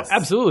 Oh, Yes.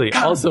 absolutely.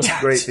 Also,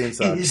 Great theme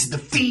song. Is the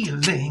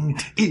feeling,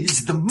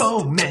 is the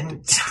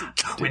moment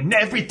when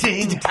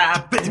everything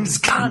happens.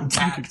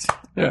 Contact.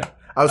 yeah.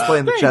 I was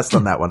playing the chest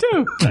on that one.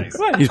 Dude,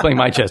 what? He's playing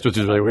my chest, which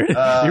is really weird.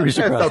 You reached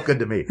It across. felt good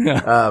to me.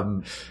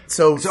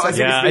 So I Yeah,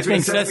 think, I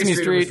think Sesame or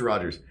Street- Mr.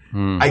 Rogers.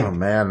 oh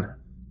man.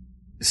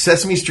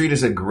 Sesame Street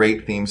is a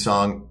great theme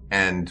song,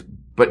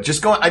 but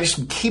I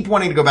just keep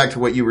wanting to go back to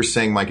what you were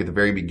saying, Mike, at the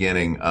very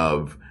beginning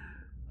of,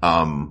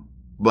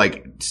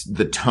 like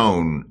the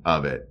tone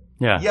of it.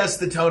 Yeah. Yes,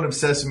 the tone of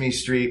Sesame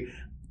Street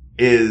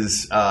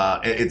is,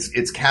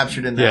 it's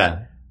captured in that, Yeah.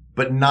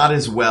 but not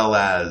as well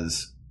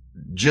as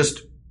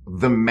just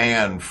the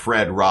man,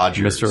 Fred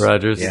Rogers. Mr.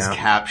 Rogers. Is Yeah.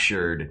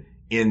 captured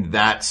in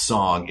that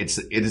song. It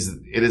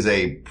is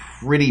a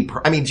pretty,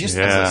 just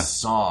Yeah. as a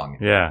song.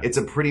 Yeah. It's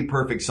a pretty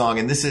perfect song.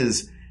 And this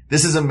is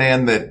a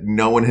man that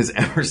no one has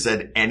ever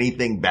said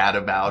anything bad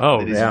about. Oh,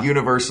 that is yeah.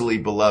 universally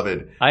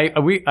beloved. I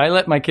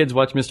let my kids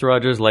watch Mr.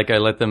 Rogers like I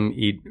let them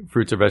eat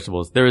fruits or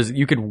vegetables.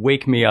 You could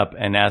wake me up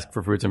and ask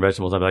for fruits and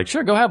vegetables. I'd be like,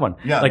 sure, go have one.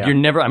 Yeah. Like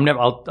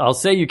I'll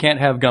say you can't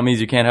have gummies,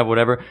 you can't have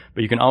whatever,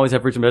 but you can always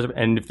have fruits and vegetables.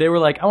 And if they were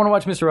like, I want to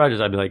watch Mr. Rogers,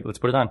 I'd be like, let's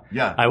put it on.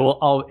 Yeah.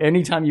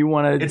 Anytime you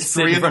want to It's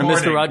sit 3 in front of in Mr.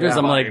 the morning. Rogers, Yeah,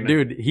 I'm like, fine.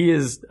 dude, he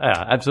is,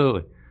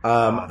 absolutely.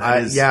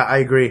 I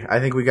agree. I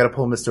think we got to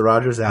pull Mr.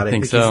 Rogers out. I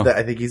think so.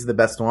 I think he's the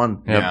best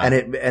one. Yeah.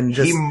 And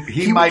just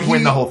He might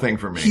win the whole thing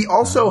for me. He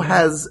also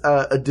has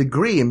a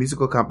degree in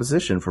musical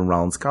composition from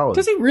Rollins College.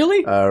 Does he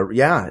really?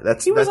 Yeah,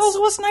 He was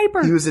also a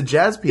sniper. He was a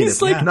jazz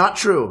pianist. like- Not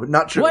true.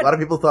 Not true. What? A lot of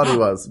people thought he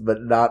was,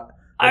 but not.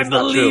 I that's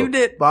not true. believed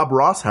it. Bob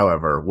Ross,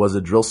 however, was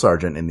a drill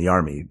sergeant in the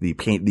army, the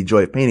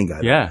Joy of Painting guy.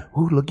 Yeah.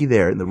 Ooh, looky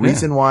there. And the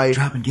reason why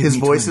Drop and give his me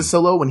voice 20. is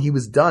so low, when he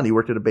was done, he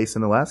worked at a base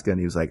in Alaska, and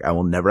he was like, I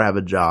will never have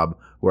a job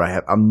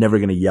where I'm never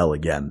going to yell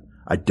again.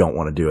 I don't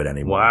want to do it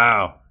anymore.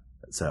 Wow.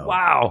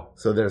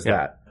 So there's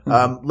Yeah.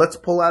 that. Let's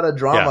pull out a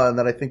drama, Yeah. and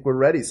then I think we're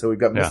ready. So we've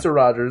got Yeah. Mr.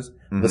 Rogers,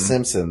 The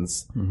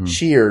Simpsons,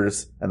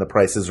 Cheers, and The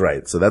Price is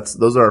Right. So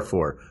those are our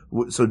 4.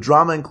 So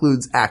drama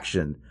includes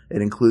action.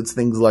 It includes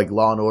things like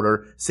Law and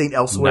Order, St.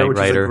 Elsewhere, Knight which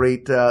Rider. is a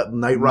great,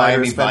 Knight Rider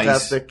Miami is Vice.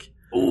 fantastic.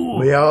 Ooh,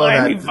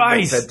 Miami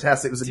Vice.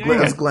 Fantastic. It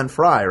was Glenn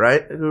Fry,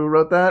 right? Who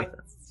wrote that?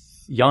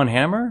 Jan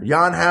Hammer?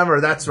 Jan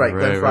Hammer, that's right.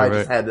 Glenn Right, Fry right,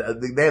 just had,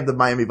 they had the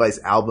Miami Vice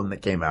album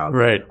that came out.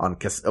 Right. On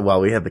cassette.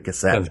 Well, we had the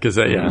cassette. That's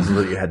cassette, yeah. It was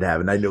what you had to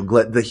have. And I know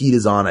The Heat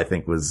Is On, I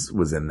think was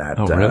in that,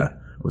 Oh, really?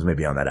 was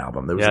maybe on that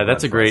album. There was Yeah,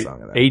 that's a Glenn Fry great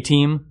song in that.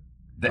 A-Team.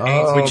 The Oh,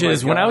 eight- Which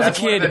is, my when I was That's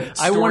a one of kid,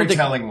 the I wanted to,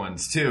 storytelling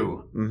ones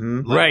too.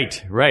 Mm-hmm.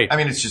 Like, right. I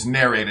mean, it's just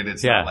narrated.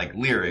 It's Yeah. not like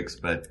lyrics,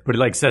 but But it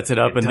like sets it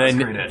up, It and does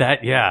then create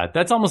it.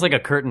 that's almost like a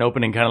curtain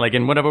opening, kind of like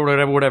in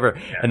whatever,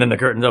 and then the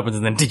curtain opens,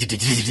 and then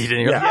and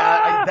you're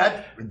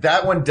like,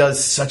 that one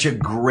does such a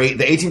great.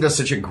 The A-Team does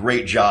such a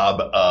great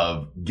job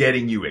of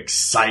getting you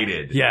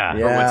excited. Yeah. for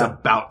what's Yeah.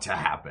 about to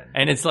happen.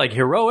 and it's like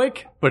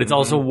heroic, but it's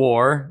also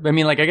war. I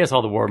mean, like I guess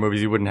all the war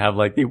movies you wouldn't have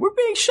like we're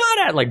being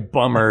shot at, like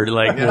bummer,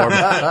 like war.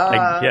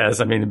 Like, yes,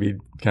 I mean it'd be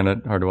kind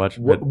of hard to watch.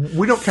 But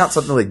We don't count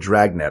something like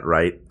Dragnet,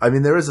 right? I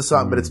mean, there is a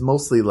song, but it's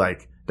mostly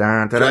like,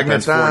 dun, dun, dun,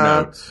 Dragnet's dun, 4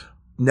 dun. notes.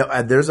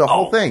 No, there's a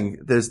whole thing.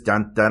 There's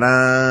dun, dun,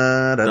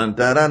 dun, dun, dun,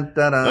 dun,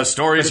 dun, dun. The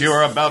stories you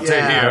are about to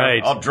Yeah. hear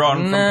Right. are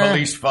drawn Nah. from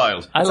police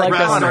files. I It's like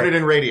that one. started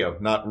in radio,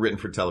 not written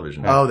for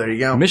television. Oh, there you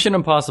go. Mission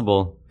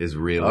Impossible. Is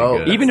really Oh.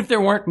 good. Even if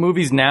there weren't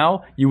movies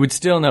now, you would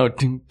still know.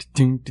 Ding,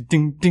 ding, ding,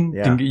 ding, ding,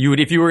 Yeah. ding. You would,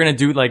 if you were going to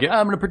do like,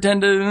 I'm going to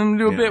pretend to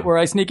do a Yeah. bit where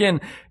I sneak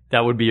in.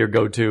 That would be your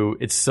go-to.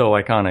 It's so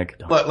iconic.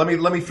 But let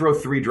me throw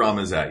 3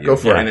 dramas at you. Go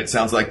for it. And it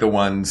sounds like the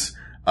ones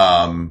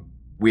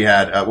we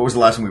had. What was the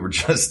last one we were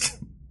just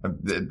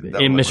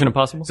In Mission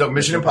Impossible. So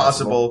Mission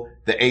Impossible,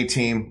 the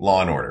A-Team,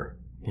 Law and Order.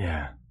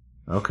 Yeah,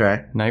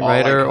 Okay. Knight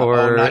Rider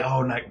or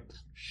Night.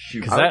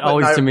 Shoot. because that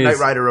always to me Knight is.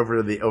 Rider over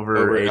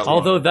Over- 18.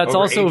 Although that's Over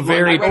also 18.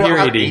 very Knight Rider over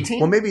periody. 18?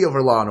 Well, maybe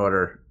over Law and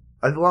Order.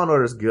 Law and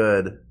Order is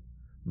good,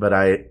 but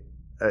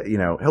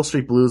Hill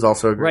Street Blues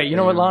also a great Right, you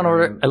know what, thing. Law and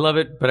Order, I love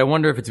it, but I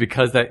wonder if it's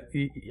because that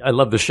I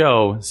love the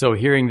show. So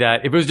hearing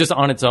that, if it was just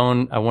on its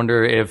own, I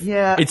wonder if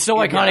Yeah. it's so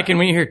iconic. And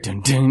when you hear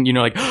dun dun, you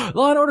know, like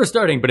Law and Order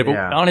starting. But if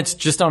Yeah.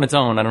 just on its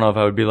own, I don't know if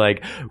I would be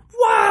like,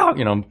 wow,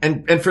 you know.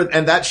 And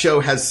that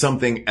show has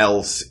something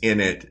else in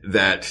it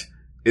that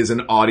is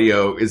an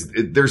audio.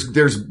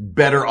 There's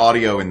better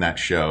audio in that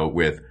show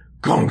with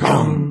gong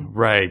gong.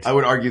 Right, I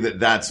would argue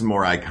that that's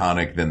more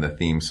iconic than the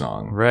theme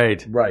song.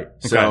 right. Right.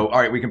 So, Okay. all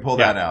right, we can pull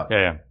that out.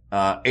 Yeah.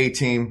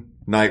 A-Team,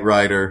 Knight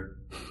Rider,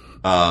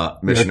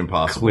 Mission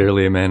Impossible.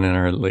 Clearly a man in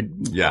our like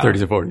Yeah.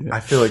 30s or 40s. I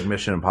feel like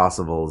Mission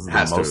Impossible is the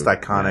Has to, most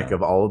iconic yeah.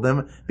 of all of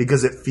them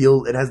because it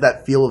has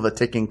that feel of a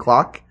ticking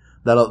clock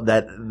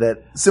that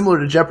similar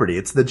to Jeopardy.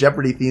 It's the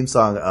Jeopardy theme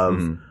song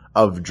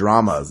of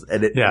dramas,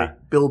 and it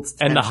builds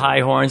tension. And the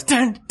high horns,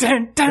 dun,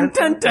 dun, dun,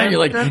 dun, dun. You're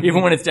like,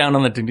 even when it's down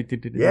on the dun, dun, dun,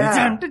 dun,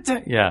 dun, dun,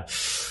 dun. Yeah.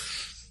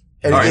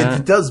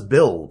 And it does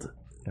build.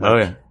 Oh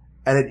yeah.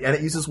 And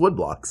it uses wood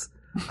blocks.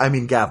 I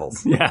mean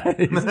gavels.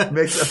 Yeah.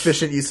 Makes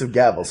efficient use of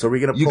gavels. So we're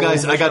gonna pull You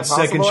guys, I got Mission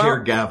second Impossible chair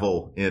out?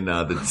 gavel in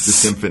the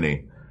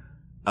symphony.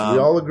 We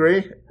all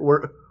agree?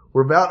 We're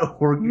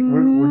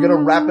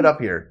gonna wrap it up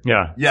here.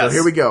 Yeah. Yes. So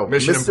here we go.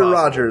 Mission Mr. Impossible.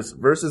 Rogers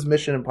versus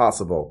Mission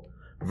Impossible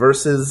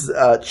versus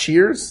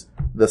Cheers,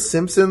 The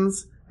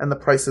Simpsons, and The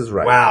Price is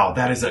Right. Wow,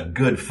 that is a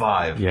good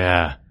 5.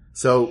 Yeah.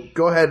 So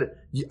go ahead.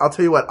 I'll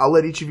tell you what. I'll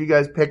let each of you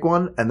guys pick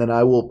one, and then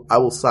I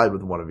will side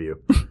with one of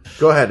you.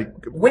 Go ahead.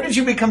 When did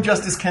you become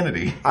Justice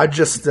Kennedy? I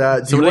just. Do you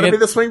what want do to I be get?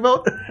 the swing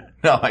vote?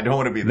 No, I don't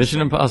want to be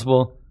Mission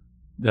Impossible,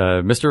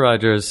 Mr.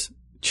 Rogers,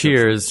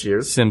 Cheers,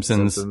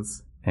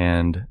 Simpsons,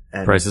 and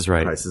Price is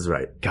Right. Price is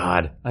Right.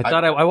 God, I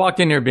thought I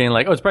walked in here being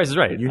like, "Oh, it's Price is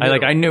Right." You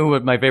I knew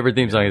what my favorite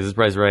theme song is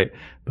Price is Right,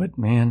 but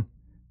man,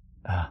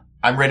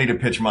 I'm ready to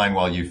pitch mine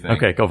while you think.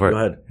 okay, go for it. Go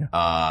ahead.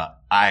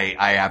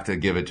 I have to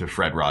give it to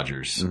Fred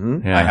Rogers.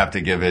 Mm-hmm. Yeah. I have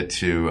to give it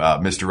to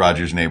Mr.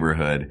 Rogers'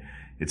 Neighborhood.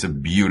 It's a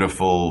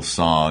beautiful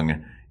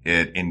song.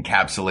 It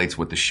encapsulates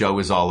what the show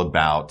is all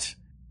about.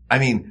 I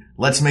mean,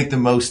 let's make the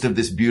most of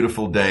this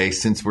beautiful day.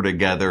 Since we're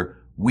together,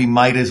 we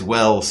might as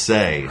well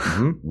say,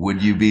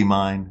 would you be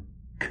mine?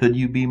 Could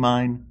you be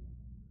mine?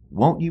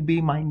 Won't you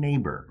be my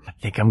neighbor? I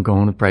think I'm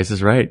going with Price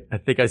is Right. I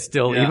think I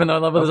still, even though I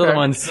love those other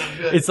ones,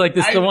 it's like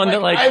this the one that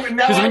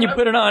because when you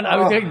put it on,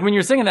 when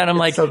you're singing that, I'm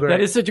like, so great.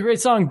 that is such a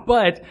great song,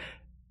 but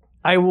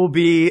I will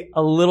be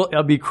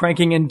I'll be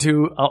cranking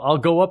I'll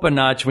go up a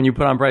notch when you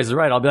put on Price is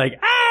Right. I'll be like,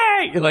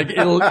 hey! Like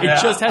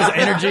it just has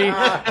energy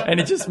and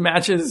it just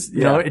matches,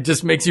 you know, it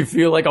just makes you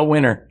feel like a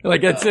winner.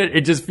 Like that's it.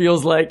 It just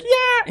feels like,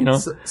 you know.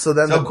 So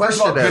then the first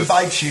of all, question is,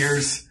 goodbye,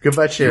 Cheers.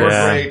 Goodbye, Cheers.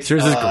 Yeah. Great.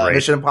 Cheers is great.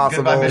 Mission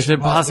Impossible. Goodbye, Mission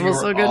Impossible You is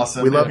were so good.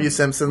 awesome. We love you,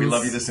 Simpsons. We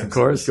love you, The Simpsons. Of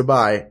course.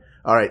 Goodbye.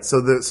 All right. So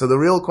the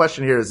real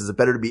question here is it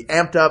better to be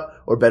amped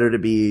up or better to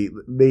be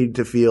made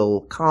to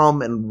feel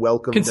calm and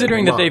welcome?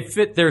 Considering that they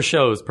fit their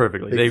shows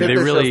perfectly. They fit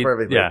their really, shows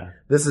perfectly. yeah.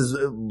 This is,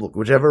 look,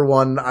 whichever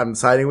one I'm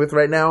siding with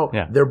right now,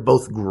 they're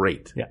both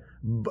great. Yeah.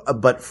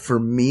 But for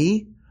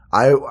me,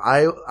 I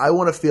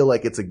want to feel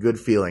like it's a good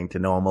feeling to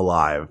know I'm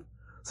alive.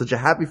 Such a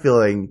happy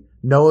feeling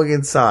knowing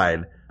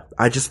inside.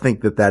 I just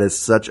think that is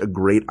such a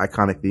great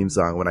iconic theme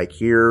song. When I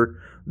hear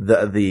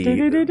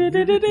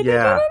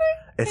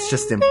it's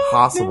just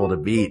impossible to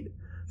beat.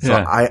 So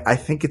I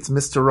think it's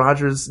Mr.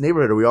 Rogers'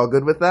 Neighborhood. Are we all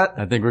good with that?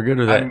 I think we're good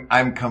with that.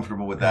 I'm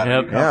comfortable with that.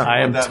 Yep. Yeah.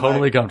 I am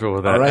totally comfortable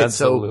with that. All right.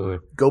 Absolutely.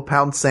 So go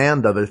pound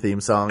sand, other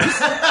theme songs.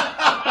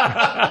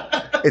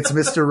 It's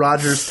Mr.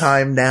 Rogers'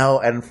 time now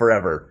and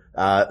forever.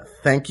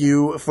 Thank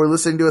you for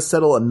listening to us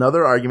settle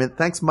another argument.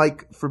 Thanks,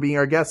 Mike, for being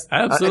our guest.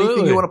 Absolutely.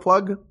 Anything you want to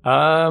plug?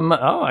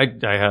 I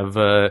have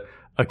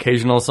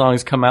occasional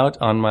songs come out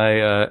on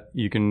my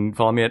you can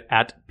follow me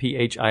at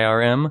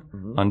PHIRM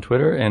on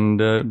Twitter, and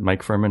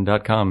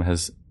MikePhirman.com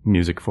has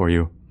music for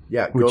you.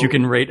 Yeah, which you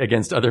can rate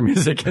against other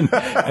music, and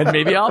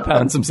maybe I'll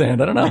pound some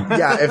sand. I don't know.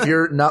 Yeah, if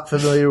you're not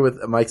familiar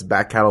with Mike's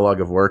back catalog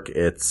of work,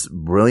 it's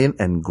brilliant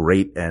and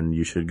great, and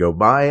you should go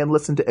by and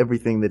listen to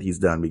everything that he's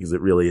done because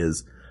it really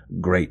is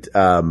great.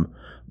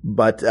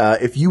 But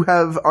if you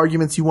have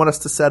arguments you want us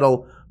to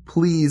settle,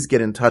 please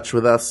get in touch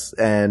with us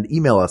and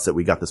email us at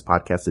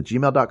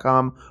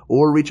wegotThisPodcast@gmail.com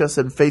or reach us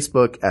at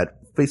Facebook at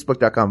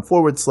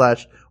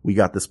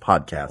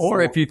facebook.com/wegotThisPodcast.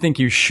 Or if you think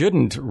you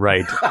shouldn't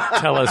write,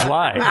 tell us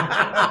why.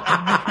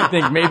 If you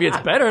think maybe it's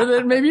better,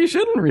 then maybe you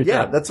shouldn't reach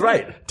out. Yeah, that's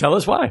right. Tell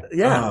us why.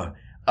 Yeah.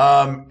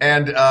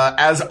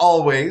 As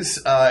always,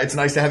 it's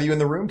nice to have you in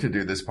the room to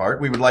do this part.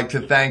 We would like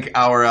to thank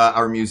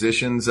our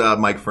musicians,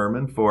 Mike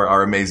Phirman for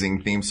our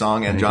amazing theme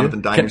song and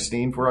Jonathan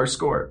Dinerstein for our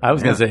score. I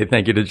was going to say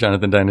thank you to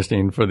Jonathan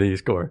Dinerstein for the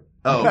score.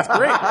 Oh, it's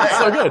great. It's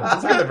so good.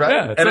 It's good, right?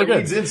 Yeah, it's and so it good.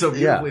 leads in so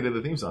beautifully to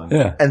the theme song.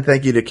 Yeah. And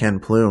thank you to Ken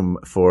Plume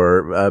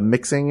for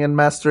mixing and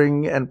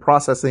mastering and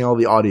processing all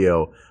the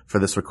audio for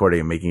this recording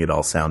and making it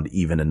all sound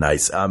even and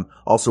nice.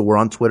 Also, we're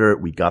on Twitter.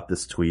 We got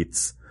this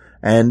tweets.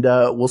 And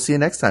we'll see you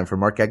next time. For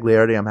Mark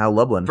Gagliardi, I'm Hal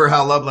Lublin. For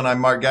Hal Lublin, I'm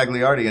Mark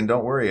Gagliardi. And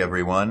don't worry,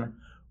 everyone.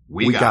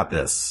 We got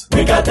this.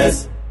 We got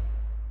this.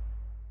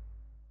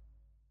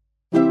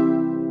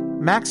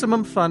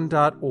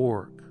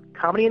 MaximumFun.org.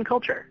 Comedy and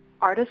culture.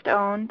 Artist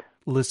owned.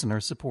 Listener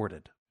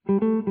supported.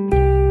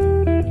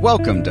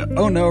 Welcome to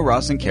Oh No,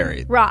 Ross and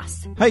Carrie.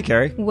 Ross. Hi,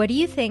 Carrie. What do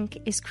you think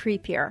is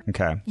creepier?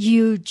 Okay.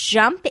 You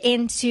jump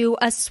into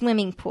a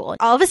swimming pool.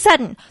 All of a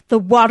sudden, the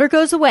water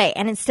goes away,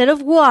 and instead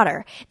of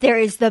water, there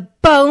is the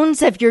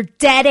bones of your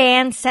dead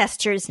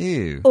ancestors.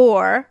 Ew.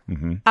 Or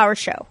our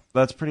show.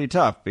 That's pretty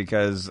tough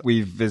because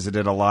we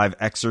visited a live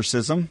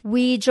exorcism.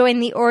 We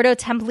joined the Ordo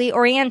Templi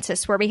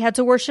Orientis, where we had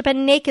to worship a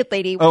naked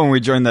lady. Oh, and we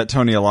joined that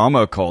Tony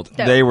Alamo cult.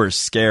 They were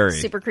scary.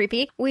 Super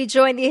creepy. We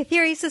joined the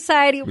Aetheri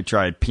Society. We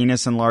tried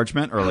penis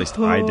enlargement, or at least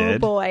I did. Oh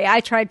boy,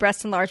 I tried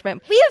breast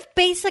enlargement. We have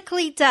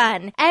basically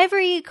done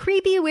every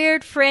creepy,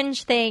 weird,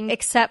 fringe thing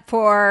except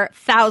for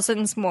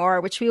thousands more,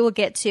 which we will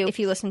get to if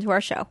you listen to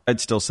our show. I'd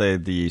still say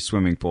the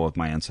swimming pool with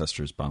my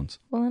ancestors' bones.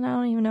 Well, then I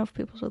don't even know if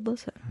people should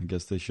listen. I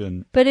guess they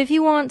shouldn't. But if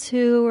you want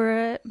to,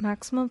 we're at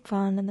Maximum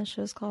Fun, and the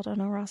show's called Oh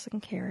No, Ross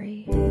and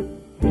Carrie.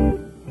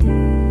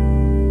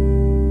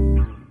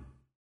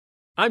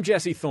 I'm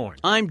Jesse Thorne.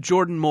 I'm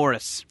Jordan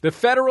Morris. The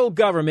federal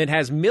government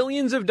has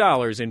millions of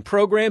dollars in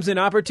programs and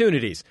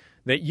opportunities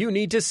that you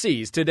need to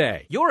seize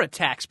today. You're a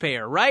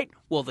taxpayer, right?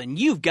 Well, then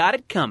you've got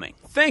it coming.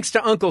 Thanks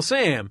to Uncle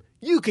Sam,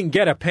 you can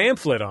get a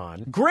pamphlet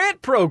on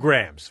grant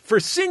programs for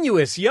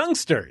sinuous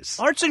youngsters.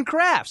 Arts and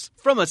crafts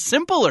from a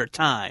simpler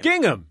time.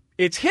 Gingham.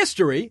 It's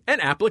history and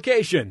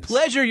applications.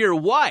 Pleasure your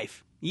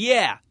wife.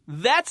 Yeah,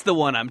 that's the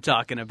one I'm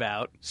talking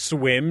about.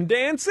 Swim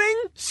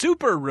dancing?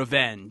 Super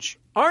revenge.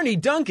 Arnie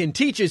Duncan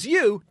teaches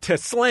you to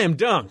slam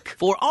dunk.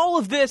 For all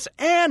of this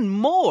and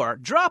more,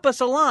 drop us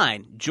a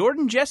line.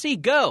 Jordan Jesse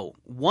Go,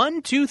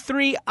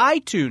 123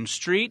 iTunes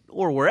Street,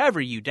 or wherever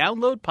you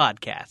download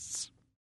podcasts.